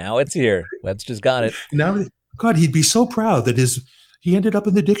 And now it's here. Webster's got it. Now, God, he'd be so proud that he ended up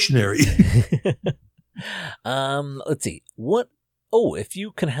in the dictionary. Let's see. If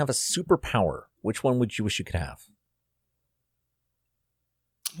you can have a superpower, which one would you wish you could have?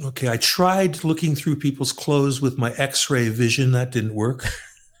 Okay, I tried looking through people's clothes with my X-ray vision. That didn't work.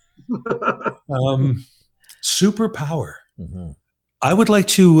 Superpower. Mm-hmm. I would like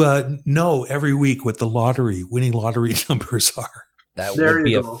to know every week what the winning lottery numbers are. That would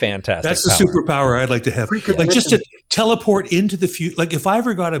be a fantastic That's the superpower I'd like to have. Like just to teleport into the future. Like if I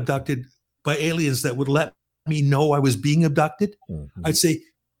ever got abducted by aliens that would let me know I was being abducted, I'd say,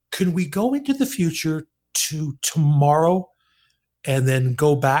 can we go into the future to tomorrow and then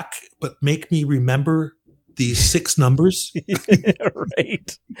go back, but make me remember these 6 numbers?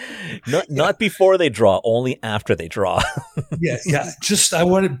 Right. Not before they draw, only after they draw. Yeah. Just I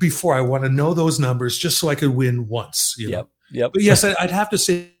want to know those numbers just so I could win once. You know? Yep. But yes, I'd have to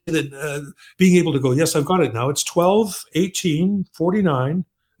say that being able to go, yes, I've got it now. It's 12, 18, 49.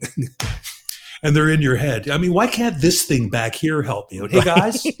 And they're in your head. I mean, why can't this thing back here help me out? Hey,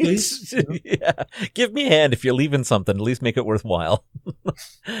 guys, please. Yeah. Give me a hand if you're leaving something. At least make it worthwhile.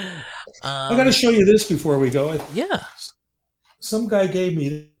 I got to show you this before we go. Yeah. Some guy gave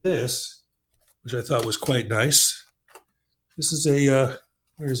me this, which I thought was quite nice. This is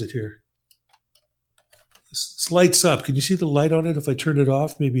where is it here? This lights up. Can you see the light on it if I turn it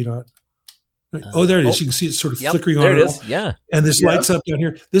off? Maybe not. There it is. You can see it sort of flickering on. There it is. Yeah. And this lights up down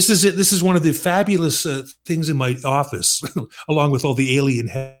here. This is it. This is one of the fabulous things in my office, along with all the alien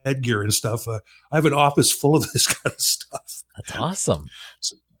headgear and stuff. I have an office full of this kind of stuff. That's awesome.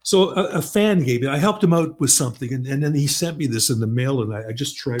 So a fan gave me. I helped him out with something, and then he sent me this in the mail, and I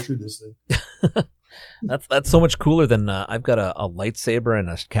just treasure this thing. That's so much cooler than I've got a lightsaber and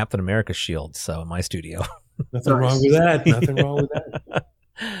a Captain America shield. So in my studio, nothing wrong with that. Nothing wrong with that.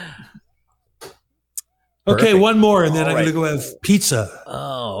 Okay, Perfect. one more, and then I'm going to go have pizza.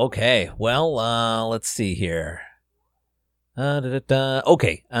 Oh, okay. Well, let's see here.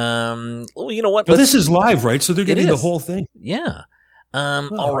 Okay. Well, you know what? But this is live, right? So they're getting the whole thing. Yeah.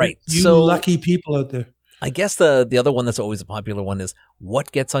 All right. You so lucky people out there. I guess the other one that's always a popular one is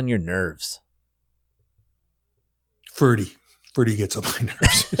what gets on your nerves? Ferdy gets on my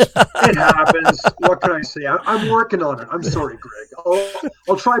nerves. It happens. What can I say? I'm working on it. I'm sorry, Greg.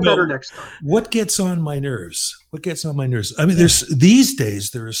 I'll try better next time. What gets on my nerves? I mean, these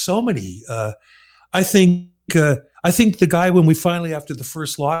days there are so many. I think the guy, when we finally, after the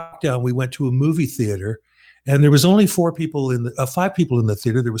first lockdown, we went to a movie theater, and there was only 5 people in the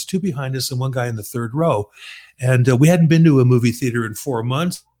theater. There was 2 behind us and 1 guy in the third row, and we hadn't been to a movie theater in 4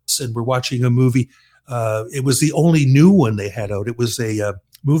 months, and we're watching a movie. It was the only new one they had out. It was a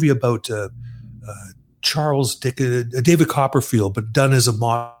movie about David Copperfield, but done as a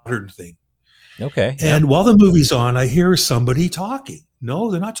modern thing. Okay. And while the movie's on, I hear somebody talking. No,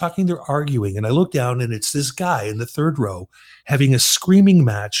 they're not talking. They're arguing. And I look down, and it's this guy in the third row having a screaming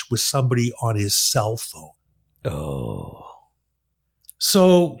match with somebody on his cell phone. Oh.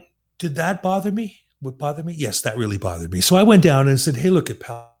 So did that bother me? What bothered me? Yes, that really bothered me. So I went down and said, hey, look at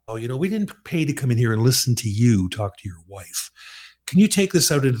pal. We didn't pay to come in here and listen to you talk to your wife. Can you take this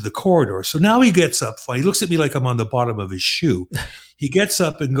out into the corridor? So now he gets up. He looks at me like I'm on the bottom of his shoe. He gets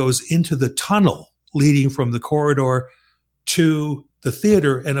up and goes into the tunnel leading from the corridor to the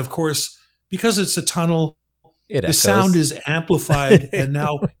theater. And of course, because it's a tunnel, the sound is amplified. And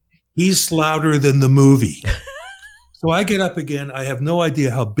now he's louder than the movie. So I get up again. I have no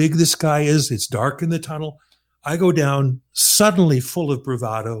idea how big this guy is. It's dark in the tunnel. I go down suddenly full of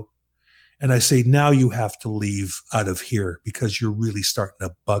bravado, and I say, now you have to leave out of here because you're really starting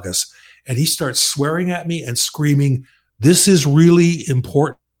to bug us. And he starts swearing at me and screaming, this is really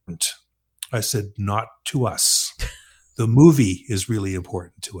important. I said, not to us. The movie is really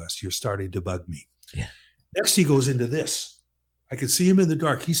important to us. You're starting to bug me. Yeah. Next, he goes into this. I could see him in the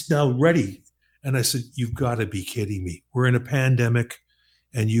dark. He's now ready. And I said, you've got to be kidding me. We're in a pandemic.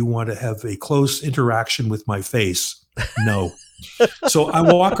 And you want to have a close interaction with my face? No. So I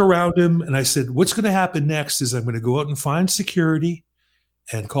walk around him and I said, what's going to happen next is I'm going to go out and find security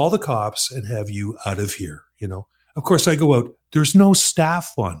and call the cops and have you out of here. Of course I go out. There's no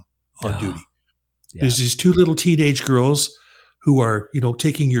staff on duty. Yeah. There's these 2 little teenage girls who are,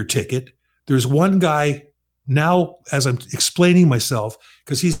 taking your ticket. There's one guy now, as I'm explaining myself,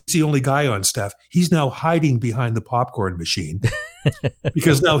 because he's the only guy on staff, he's now hiding behind the popcorn machine.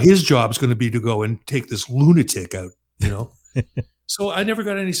 Because now his job is going to be to go and take this lunatic out, So I never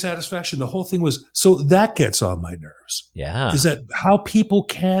got any satisfaction. The whole thing was, so that gets on my nerves. Yeah. Is that how people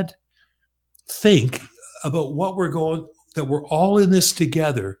can't think about that we're all in this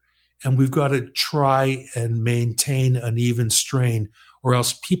together and we've got to try and maintain an even strain or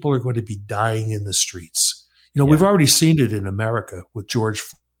else people are going to be dying in the streets. We've already seen it in America with George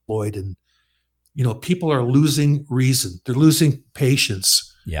Floyd, and, people are losing reason. They're losing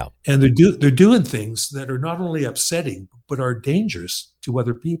patience. Yeah. And they're doing things that are not only upsetting, but are dangerous to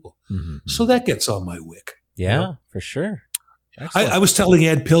other people. Mm-hmm. So that gets on my wick. Yeah, for sure. I was telling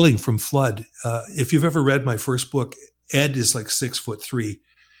Ed Pilling from Flood, if you've ever read my first book, Ed is like 6'3".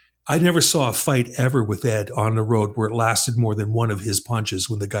 I never saw a fight ever with Ed on the road where it lasted more than one of his punches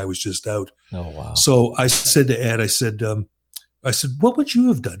when the guy was just out. Oh, wow. So I said to Ed, I said, what would you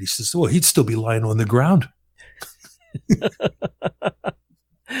have done? He says, well, he'd still be lying on the ground.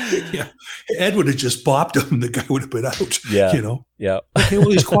 Yeah, Ed would have just bopped him and the guy would have been out. Yeah. Yeah. Okay,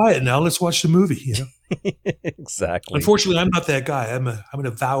 well, he's quiet now. Let's watch the movie, Exactly. Unfortunately, I'm not that guy. I'm an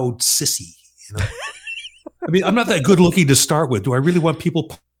avowed sissy, I mean, I'm not that good looking to start with. Do I really want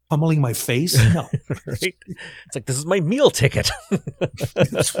people pummeling my face? No. Right? It's like, this is my meal ticket.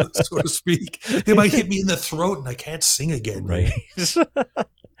 So to speak. They might hit me in the throat and I can't sing again. Right.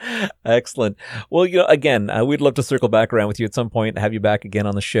 Excellent. Well, again, we'd love to circle back around with you at some point, have you back again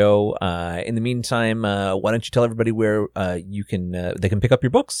on the show. In the meantime, why don't you tell everybody where they can pick up your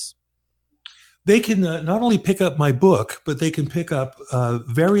books? They can not only pick up my book, but they can pick up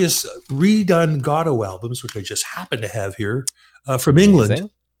various redone Goddo albums, which I just happen to have here from England. Amazing.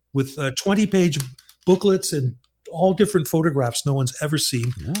 With 20-page booklets and all different photographs no one's ever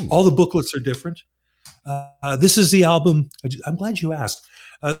seen. Ooh. All the booklets are different. This is the album. I'm glad you asked.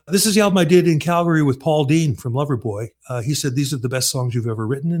 This is the album I did in Calgary with Paul Dean from Loverboy. He said, these are the best songs you've ever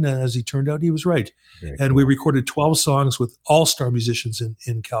written. And as he turned out, he was right. Very cool. We recorded 12 songs with all-star musicians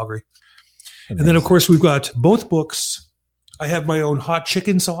in Calgary. Amazing. And then, of course, we've got both books. I have my own hot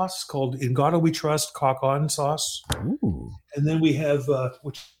chicken sauce called In Goddo We Trust Cock On Sauce. Ooh. And then we have,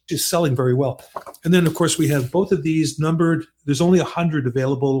 which is selling very well. And then, of course, we have both of these numbered. There's only 100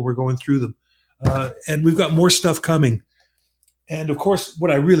 available. We're going through them. And we've got more stuff coming. And, of course,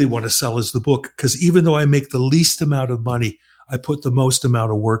 what I really want to sell is the book, because even though I make the least amount of money, I put the most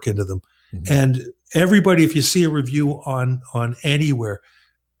amount of work into them. Mm-hmm. And everybody, if you see a review on anywhere,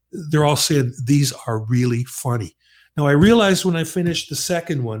 they're all saying these are really funny. Now, I realized when I finished the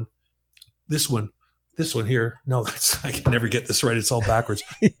second one, this one here. No, I can never get this right. It's all backwards.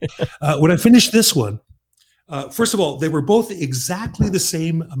 When I finished this one, first of all, they were both exactly the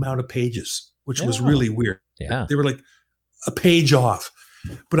same amount of pages, which was really weird. Yeah. They were like a page off.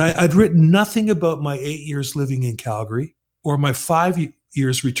 But I'd written nothing about my 8 years living in Calgary or my 5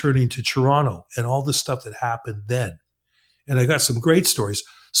 years returning to Toronto and all the stuff that happened then. And I got some great stories.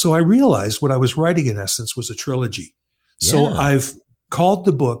 So I realized what I was writing, in essence, was a trilogy. Yeah. So I've called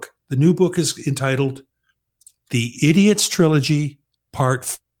the book, the new book is entitled The Idiots Trilogy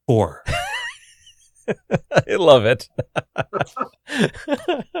Part 4. I love it.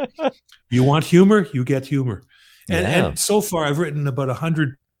 You want humor? You get humor. And so far, I've written about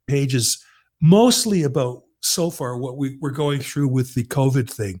 100 pages, mostly about so far what we're going through with the COVID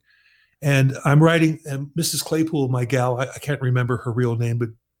thing. And I'm writing, and Mrs. Claypool, my gal, I can't remember her real name, but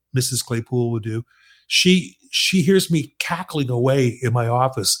Mrs. Claypool will do. She hears me cackling away in my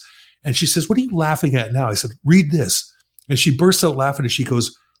office, and she says, "What are you laughing at now?" I said, "Read this." And she bursts out laughing, and she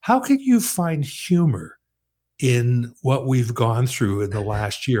goes, "How can you find humor in what we've gone through in the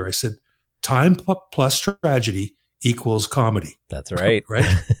last year?" I said, "Time plus tragedy equals comedy." That's right. Right?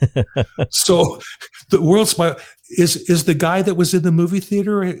 So the world smile is the guy that was in the movie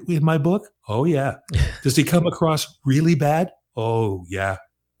theater in my book. Oh, yeah. Does he come across really bad? Oh, yeah.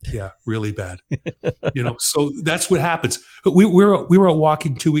 Yeah, really bad. So that's what happens. But we were out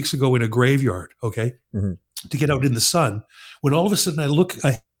walking 2 weeks ago in a graveyard, okay, to get out in the sun, when all of a sudden I look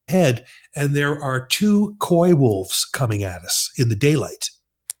ahead and there are 2 coy wolves coming at us in the daylight.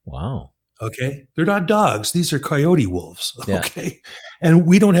 Wow. Okay. They're not dogs. These are coyote wolves. Okay. Yeah. And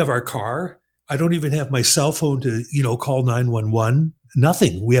we don't have our car. I don't even have my cell phone to, call 911.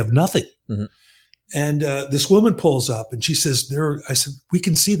 Nothing. We have nothing. Mm-hmm. And this woman pulls up and she says, I said, "We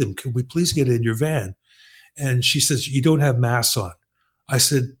can see them. Can we please get in your van?" And she says, "You don't have masks on." I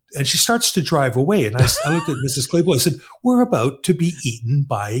said, and she starts to drive away. And I looked at Mrs. Claypool. I said, "We're about to be eaten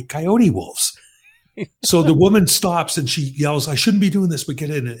by coyote wolves." So the woman stops and she yells, "I shouldn't be doing this, but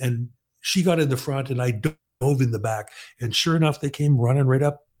get in." And she got in the front and I dove in the back. And sure enough, they came running right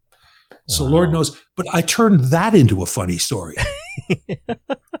up. So Lord knows. But I turned that into a funny story.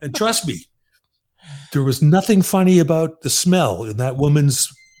 And trust me, there was nothing funny about the smell in that woman's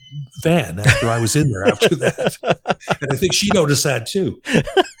van after I was in there after that. And I think she noticed that too.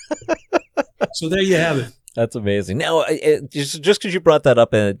 So there you have it. That's amazing. Now, just because you brought that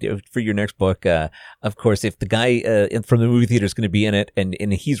up for your next book, of course, if the guy from the movie theater is going to be in it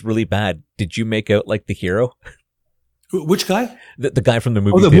and he's really bad, did you make out like the hero? Which guy? The guy from the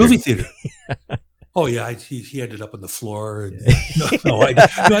movie theater. Oh, the movie theater. Oh yeah, he ended up on the floor. And, I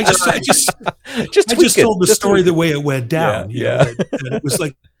just told the story the way it went down. Yeah. And it was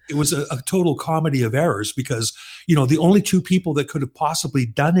like it was a total comedy of errors because the only two people that could have possibly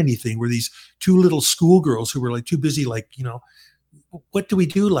done anything were these two little schoolgirls who were like too busy, what do we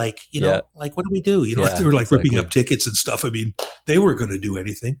do? Like what do we do? They were like ripping up tickets and stuff. I mean, they weren't going to do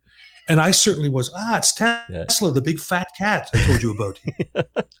anything. And I certainly was, it's Tesla, the big fat cat I told you about.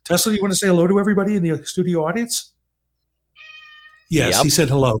 Tesla, you want to say hello to everybody in the studio audience? Yes, He said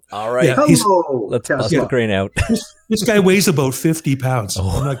hello. All right. Yeah, hello. Let's bust the grain out. This guy weighs about 50 pounds. Oh.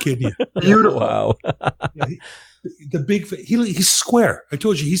 I'm not kidding you. Beautiful. Wow. The big, he's square. I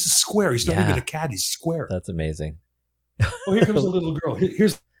told you, he's a square. He's not even a cat. He's square. That's amazing. Oh, here comes a little girl.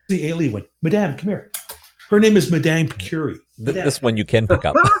 Here's the alien one. Madame, come here. Her name is Madame Curie. This one you can pick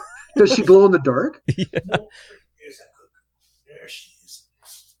up. Does she glow in the dark? Yeah. There she is.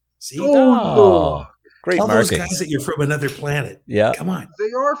 See? Oh, great Tell markings. those guys that you're from another planet. Yeah. Come on.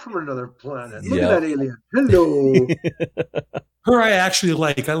 They are from another planet. Look Yeah. at that alien. Hello. Her I actually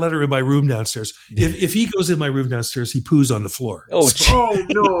like. I let her in my room downstairs. If he goes in my room downstairs, he poos on the floor. Oh, Oh,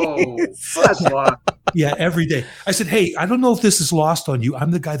 no. That's lost. Yeah, every day. I said, hey, I don't know if this is lost on you.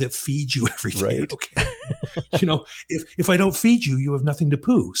 I'm the guy that feeds you every day. Right. Okay. If I don't feed you, you have nothing to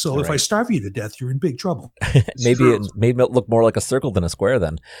poo. So if I starve you to death, you're in big trouble. Maybe it made it look more like a circle than a square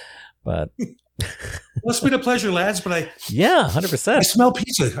then. But well, it's been a pleasure, lads. But 100%. I smell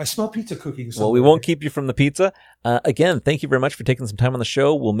pizza. I smell pizza cooking. Well, we won't keep you from the pizza. Again, thank you very much for taking some time on the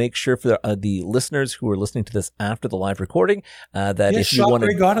show. We'll make sure for the listeners who are listening to this after the live recording that if you want to,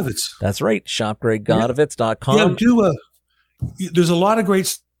 Godovitz. That's right, shopgreggodovitz.com. There's a lot of great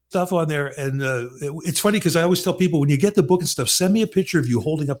stuff on there, and it's funny because I always tell people when you get the book and stuff, send me a picture of you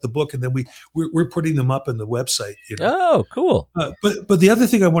holding up the book, and then we're putting them up on the website. Oh, cool! But the other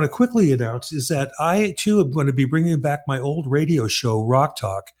thing I want to quickly announce is that I too am going to be bringing back my old radio show Rock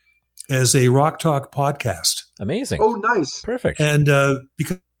Talk as a Rock Talk podcast. Amazing! Oh, nice, perfect. And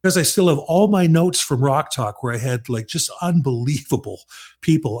because I still have all my notes from Rock Talk where I had like just unbelievable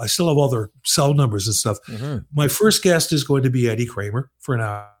people. I still have all their cell numbers and stuff. Mm-hmm. My first guest is going to be Eddie Kramer for an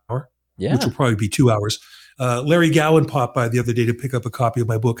hour, which will probably be 2 hours. Larry Gowan popped by the other day to pick up a copy of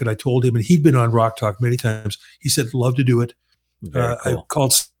my book, and I told him, and he'd been on Rock Talk many times. He said, love to do it. Cool. I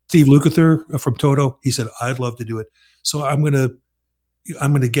called Steve Lukather from Toto. He said, I'd love to do it. So I'm going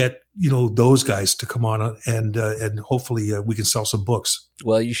to get, those guys to come on and hopefully we can sell some books.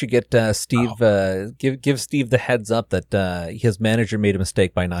 Well, you should get Steve, give Steve the heads up that his manager made a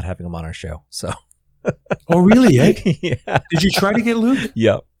mistake by not having him on our show. So. Oh, really? Eh? Yeah. Did you try to get Luke?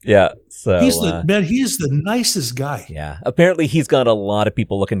 Yeah. So he's the nicest guy. Yeah. Apparently he's got a lot of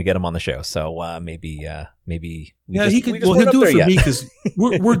people looking to get him on the show. So maybe. Yeah, he could. Well, he'll do it for me because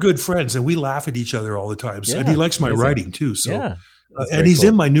we're good friends and we laugh at each other all the time. So, and he likes my writing too. So. Yeah. And he's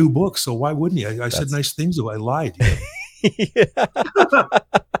in my new book, so why wouldn't he? I said nice things, though I lied.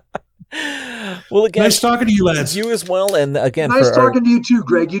 Well, again, nice talking to you, lads. You as well, and again, nice talking to you too,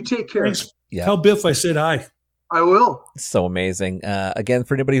 Greg. You take care. Thanks. Yeah. Tell Biff I said hi. I will. So amazing. Again,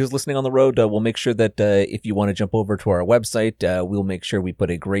 for anybody who's listening on the road, we'll make sure that if you want to jump over to our website, we'll make sure we put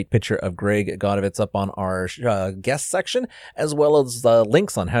a great picture of Greg Godovitz up on our guest section, as well as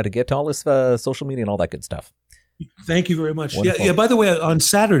links on how to get to all this social media and all that good stuff. Thank you very much. Wonderful. Yeah. By the way, on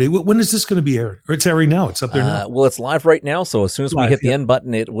Saturday, when is this going to be aired? Or it's airing now? It's up there now. Well, it's live right now. So as soon as we hit the end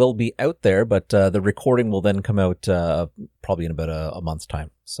button, it will be out there. But the recording will then come out probably in about a month's time.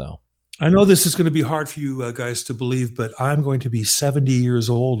 So I know this is going to be hard for you guys to believe, but I'm going to be 70 years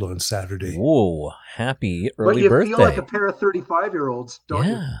old on Saturday. Whoa! Happy early birthday! You feel like a pair of 35-year-olds, don't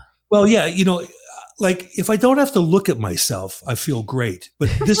you? Well, yeah. Like if I don't have to look at myself, I feel great. But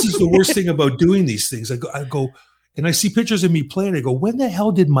this is the worst thing about doing these things. I go. And I see pictures of me playing. I go, when the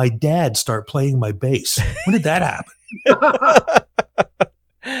hell did my dad start playing my bass? When did that happen?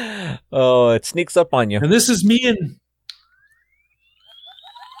 Oh, it sneaks up on you. And this is me and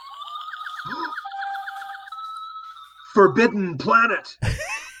Forbidden Planet.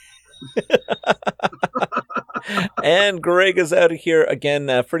 And Greg is out of here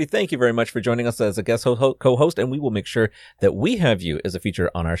again. Ferdy, thank you very much for joining us as a guest co-host, and we will make sure that we have you as a feature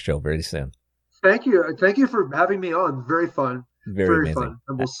on our show very soon. Thank you. Thank you for having me on. Very fun. Very fun.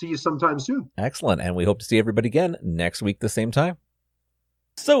 And we'll see you sometime soon. Excellent. And we hope to see everybody again next week, the same time.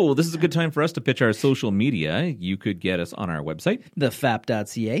 So this is a good time for us to pitch our social media. You could get us on our website.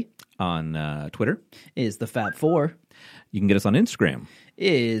 Thefap.ca. On Twitter. Is the Fap4. You can get us on Instagram.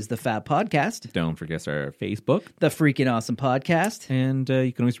 Is the Fap Podcast. Don't forget our Facebook. The Freaking Awesome Podcast. And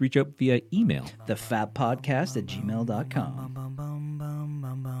you can always reach out via email.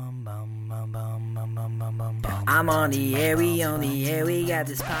 Thefappodcast@gmail.com. I'm on the air, we got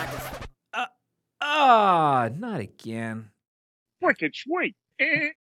this podcast. Not again. Wicked sweet.